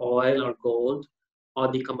price of oil or gold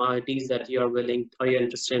or the commodities that you are willing or you're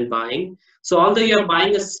interested in buying. So although you're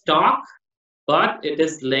buying a stock, but it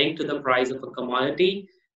is linked to the price of a commodity,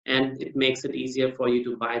 and it makes it easier for you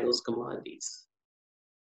to buy those commodities.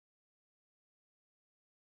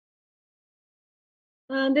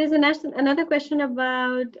 There's another question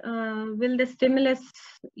about will the stimulus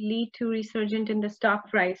lead to resurgent in the stock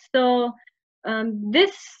price? So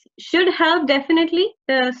this should help definitely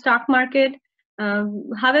the stock market.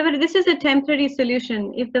 However, this is a temporary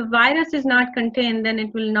solution. If the virus is not contained, then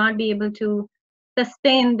it will not be able to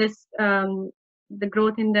sustain this the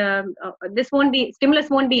growth in the stimulus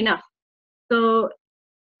won't be enough. So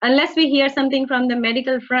unless we hear something from the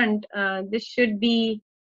medical front, this should be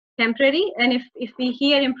temporary. And if we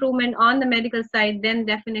hear improvement on the medical side, then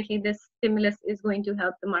definitely this stimulus is going to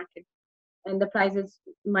help the market, and the prices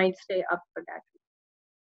might stay up for that.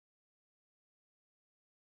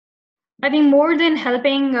 I think more than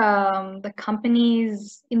helping the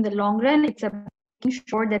companies in the long run, it's about making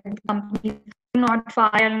sure that the companies do not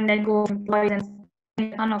fire and let go of employees and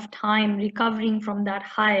spend a ton of time recovering from that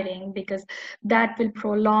hiring, because that will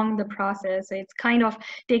prolong the process. So it's kind of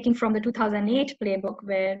taking from the 2008 playbook,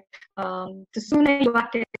 where the sooner you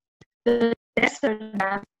act, the lesser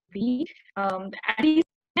that will be. At least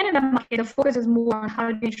in Canada market, the focus is more on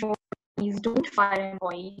how to ensure companies don't fire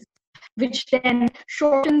employees, which then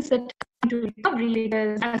shortens the time to recovery,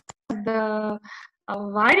 because as the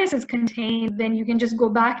virus is contained, then you can just go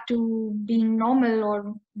back to being normal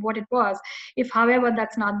or what it was. If, however,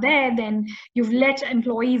 that's not there, then you've let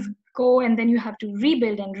employees go, and then you have to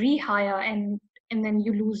rebuild and rehire, and then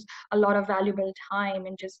you lose a lot of valuable time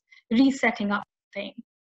and just resetting up things.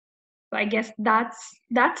 So I guess that's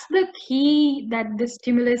the key that this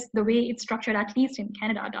stimulus, the way it's structured, at least in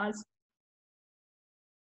Canada, does.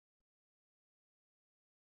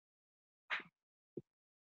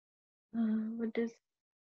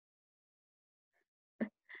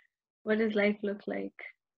 What does life look like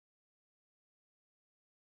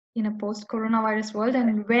in a post-coronavirus world,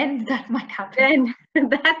 and when that might happen? When?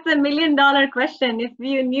 That's $1 million question. If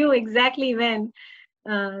you knew exactly when,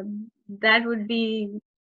 that would be,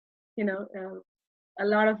 a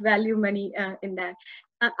lot of value money in that.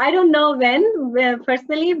 I don't know when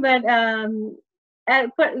personally, but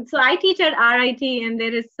so I teach at RIT, and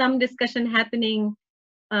there is some discussion happening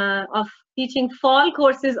of teaching fall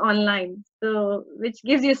courses online. So, which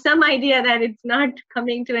gives you some idea that it's not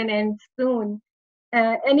coming to an end soon.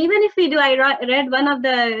 And even if we do, I read one of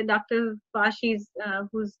the Dr. Fauci's,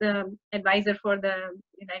 who's the advisor for the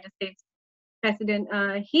United States president.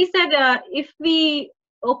 He said if we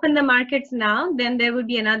open the markets now, then there would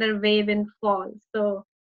be another wave in fall. So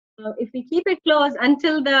if we keep it closed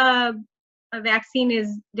until the vaccine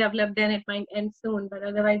is developed, then it might end soon. But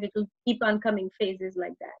otherwise, it will keep on coming phases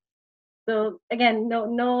like that. So again,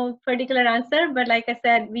 no particular answer. But like I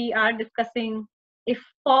said, we are discussing if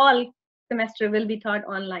fall semester will be taught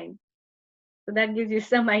online. So that gives you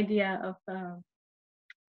some idea of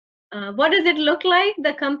what does it look like.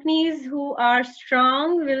 The companies who are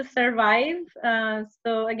strong will survive.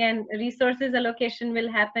 So again, resources allocation will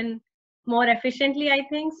happen more efficiently, I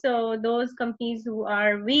think. So those companies who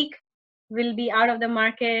are weak will be out of the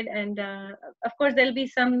market, and of course there'll be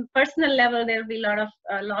some personal level, there'll be a lot of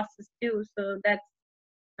losses too. So that's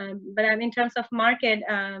but in terms of market,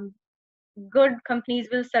 good companies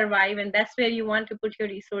will survive, and that's where you want to put your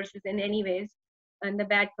resources in anyways, and the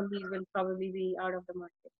bad companies will probably be out of the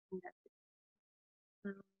market.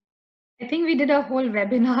 I think we did a whole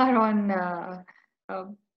webinar on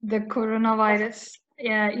the coronavirus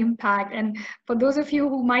impact, and for those of you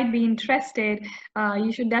who might be interested,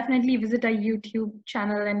 you should definitely visit our YouTube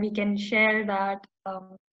channel, and we can share that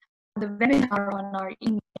the webinar on our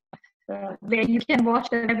email, where you can watch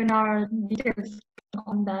the webinar details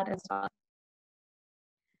on that as well.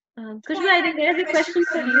 Kushbu, I think there's a question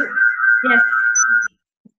for you. Yes.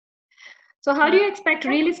 So how do you expect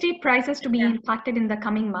real estate prices to be impacted in the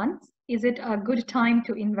coming months? Is it a good time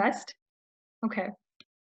to invest? Okay.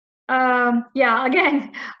 Yeah,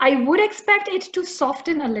 again, I would expect it to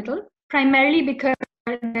soften a little, primarily because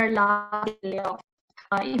there are large layoffs.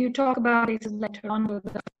 If you talk about places like Toronto,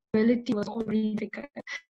 the ability was already bigger.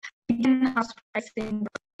 Median house pricing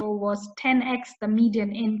was 10x the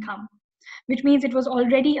median income, which means it was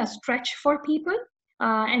already a stretch for people.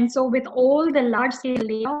 And so with all the large-scale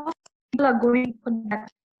layoffs, people are going to put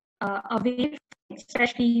that away,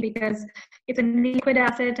 especially because it's a liquid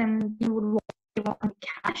asset and you would want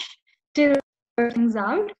cash till things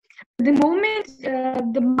out. The moment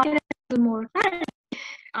the market is a little more clarity,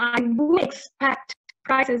 I would expect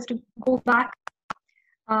prices to go back.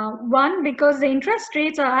 One, because the interest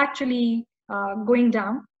rates are actually going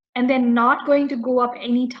down and they're not going to go up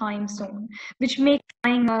anytime soon, which makes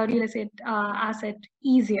buying a real estate asset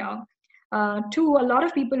easier. To a lot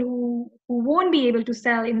of people who won't be able to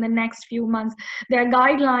sell in the next few months, there are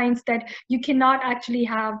guidelines that you cannot actually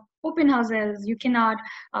have open houses, you cannot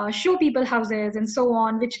show people houses and so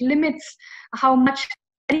on, which limits how much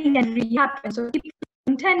selling can really happen. So people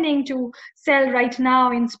intending to sell right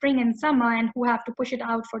now in spring and summer and who have to push it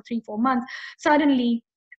out for 3-4 months, suddenly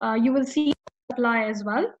you will see supply as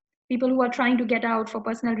well. People who are trying to get out for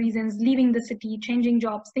personal reasons, leaving the city, changing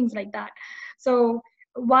jobs, things like that. So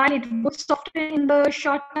while it would soften in the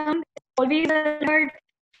short term, it's always alert.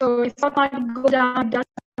 So it's not going to go down, down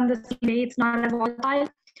the same way, it's not as volatile.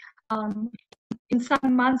 In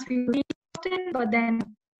some months we will soften, but then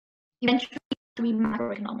eventually to be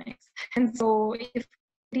macroeconomics. And so if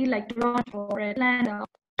like Toronto or Atlanta or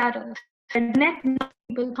Seattle, the net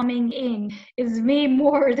people coming in is way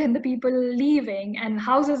more than the people leaving, and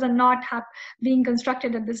houses are not being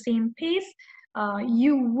constructed at the same pace,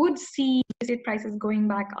 you would see estate prices going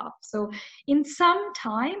back up. So in some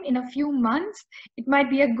time, in a few months, it might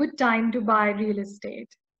be a good time to buy real estate.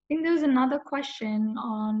 I think there was another question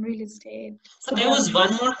on real estate. So there was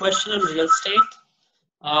one more question on real estate.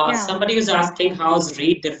 Somebody was asking how is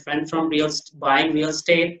REIT different from buying real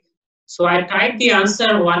estate. So I typed the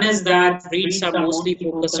answer. One is that REITs are mostly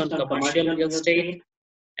focused on commercial real estate.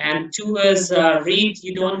 And two is REIT,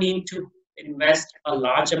 you don't need to invest a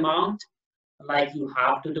large amount like you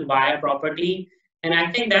have to buy a property. And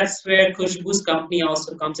I think that's where Khushbu's company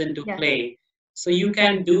also comes into play. So you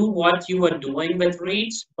can do what you are doing with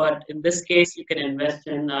REITs, but in this case, you can invest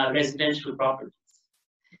in residential properties.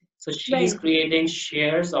 So she's creating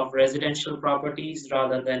shares of residential properties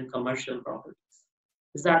rather than commercial properties.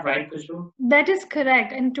 Is that right, Khushbu? That is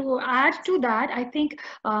correct. And to add to that, I think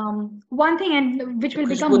one thing, and which will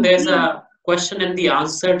become... There's a question in the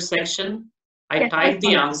answered section. I typed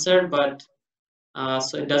the answer, but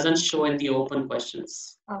so it doesn't show in the open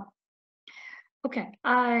questions. Oh. Okay.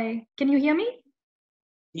 Can you hear me?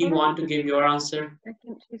 Do you want to give your answer?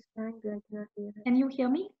 Can you hear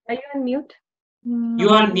me? Are you on mute? No. You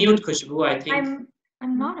are on mute, Khushbu, I think.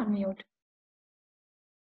 I'm not on mute.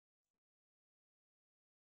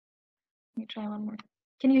 Let me try one more.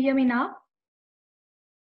 Can you hear me now?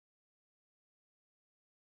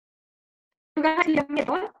 You guys hear me at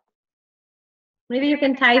all? Maybe you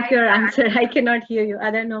can type your answer. I cannot hear you.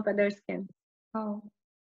 I don't know if others can. Oh,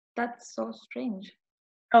 that's so strange.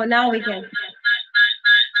 Oh, now we can.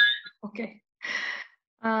 Okay.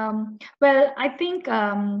 Well, I think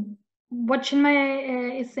what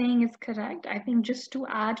Chinmay is saying is correct. I think just to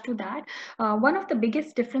add to that, one of the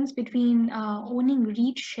biggest difference between owning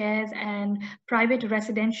REIT shares and private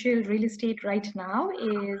residential real estate right now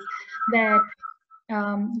is that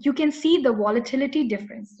you can see the volatility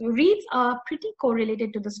difference. So REITs are pretty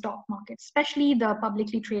correlated to the stock market, especially the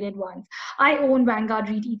publicly traded ones. I own Vanguard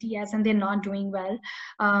REIT ETFs and they're not doing well.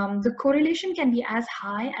 The correlation can be as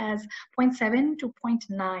high as 0.7 to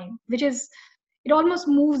 0.9, which is, it almost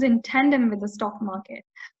moves in tandem with the stock market.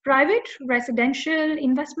 Private residential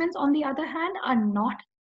investments, on the other hand, are not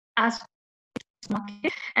as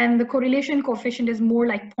market, and the correlation coefficient is more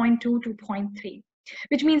like 0.2 to 0.3.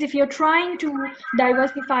 Which means if you're trying to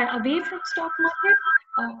diversify away from stock market,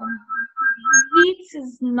 REITs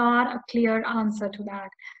is not a clear answer to that.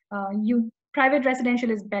 Private residential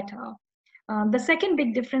is better. The second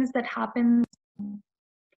big difference that happens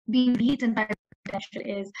between REITs and private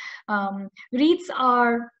residential is REITs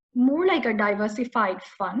are more like a diversified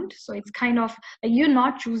fund. So it's kind of like you're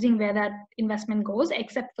not choosing where that investment goes,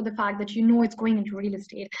 except for the fact that you know it's going into real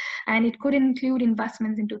estate. And it could include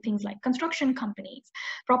investments into things like construction companies,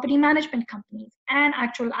 property management companies, and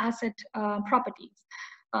actual asset properties.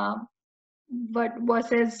 But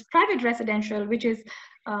versus private residential, which is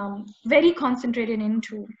very concentrated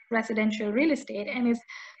into residential real estate and is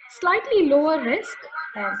slightly lower risk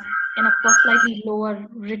and of course slightly lower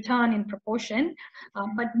return in proportion,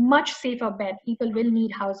 but much safer bet. People will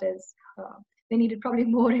need houses. They need it probably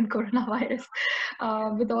more in coronavirus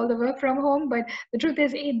with all the work from home. But the truth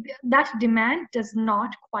is, that demand does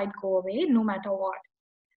not quite go away no matter what.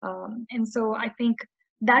 And so I think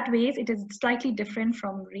that ways it is slightly different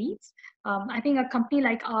from REITs. I think a company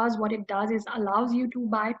like ours, what it does is allows you to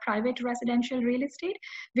buy private residential real estate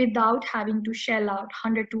without having to shell out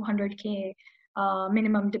 100, 200K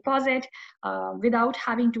minimum deposit, without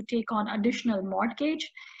having to take on additional mortgage,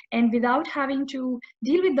 and without having to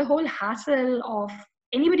deal with the whole hassle of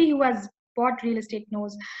anybody who has bought real estate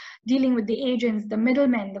knows dealing with the agents, the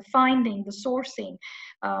middlemen, the finding, the sourcing.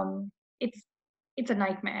 It's a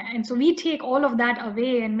nightmare. And so we take all of that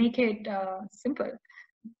away and make it simple,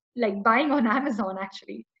 like buying on Amazon,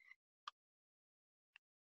 actually.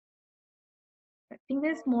 I think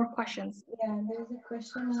there's more questions. Yeah, there's a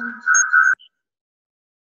question.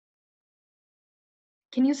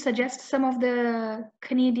 Can you suggest some of the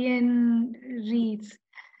Canadian REITs?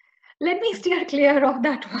 Let me steer clear of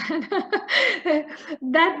that one.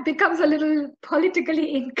 That becomes a little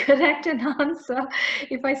politically incorrect an answer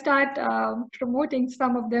if I start promoting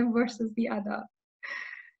some of them versus the other.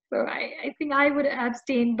 So I think I would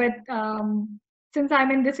abstain, but since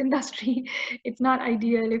I'm in this industry, it's not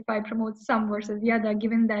ideal if I promote some versus the other,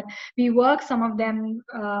 given that we work some of them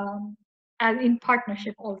as in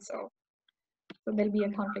partnership also. So there'll be a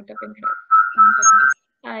conflict of interest.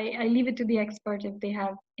 I leave it to the expert if they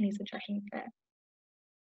have any suggestions there.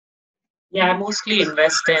 Yeah, I mostly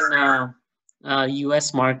invest in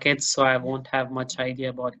US markets, so I won't have much idea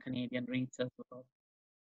about Canadian REITs as well.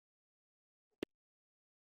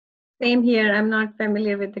 Same here. I'm not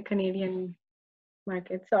familiar with the Canadian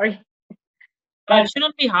market. Sorry. It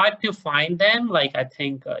shouldn't be hard to find them. Like, I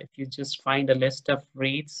think if you just find a list of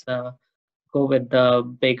REITs, go with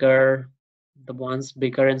the ones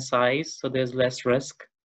bigger in size, so there's less risk.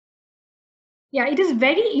 Yeah, it is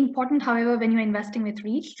very important, however, when you're investing with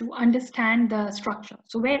REIT to understand the structure.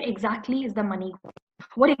 So where exactly is the money going?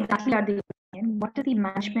 What exactly are they doing? What is the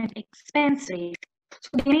management expense rate? So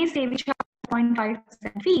they may say we charge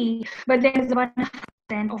 0.5% fee, but there is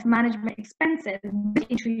 1% of management expenses built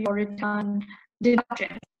into your return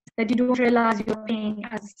deduction that you don't realize you're paying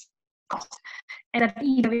as cost. And that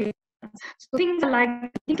either way. So things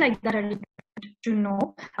like that are important to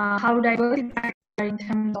know how diversified in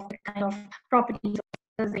terms of the kind of properties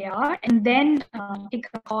they are, and then take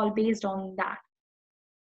a call based on that.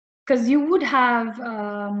 Because you would have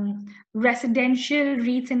residential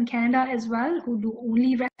REITs in Canada as well who do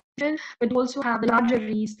only residential, but also have the larger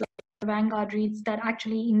REITs, like the Vanguard REITs, that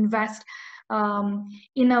actually invest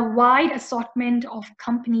in a wide assortment of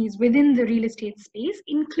companies within the real estate space,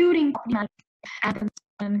 including property management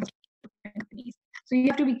and companies. So you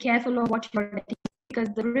have to be careful of what you're getting, because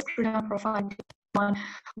the risk return profile on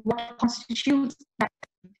what constitutes that.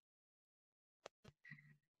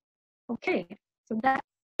 Okay, so that's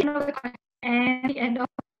the question and the end of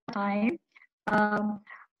time.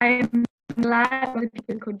 I'm glad other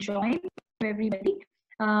people could join, everybody.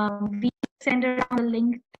 We send around the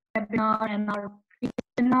link to the webinar and our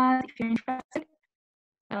pre-webinar if you're interested.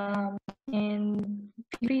 And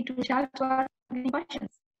feel free to reach out to us with any questions.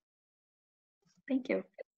 Thank you.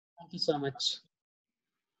 Thank you so much.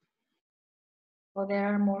 Oh, there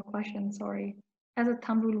are more questions, sorry. As a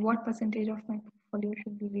thumb rule, what percentage of my portfolio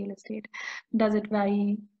should be real estate? Does it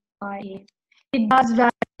vary by age? It does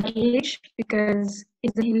vary by age because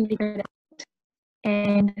it's a liquid asset.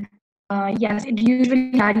 And yes, it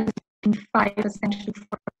usually varies from 5% to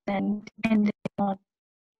 4%, depending on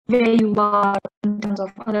where you are in terms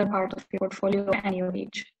of other parts of your portfolio and your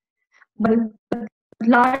age. But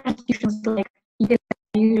large institutions like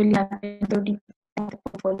usually have 30% of the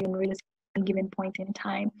portfolio in real estate at a given point in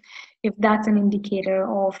time, if that's an indicator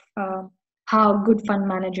of how good fund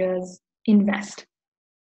managers invest.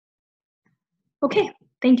 Okay,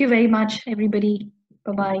 thank you very much, everybody.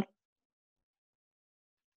 Bye-bye.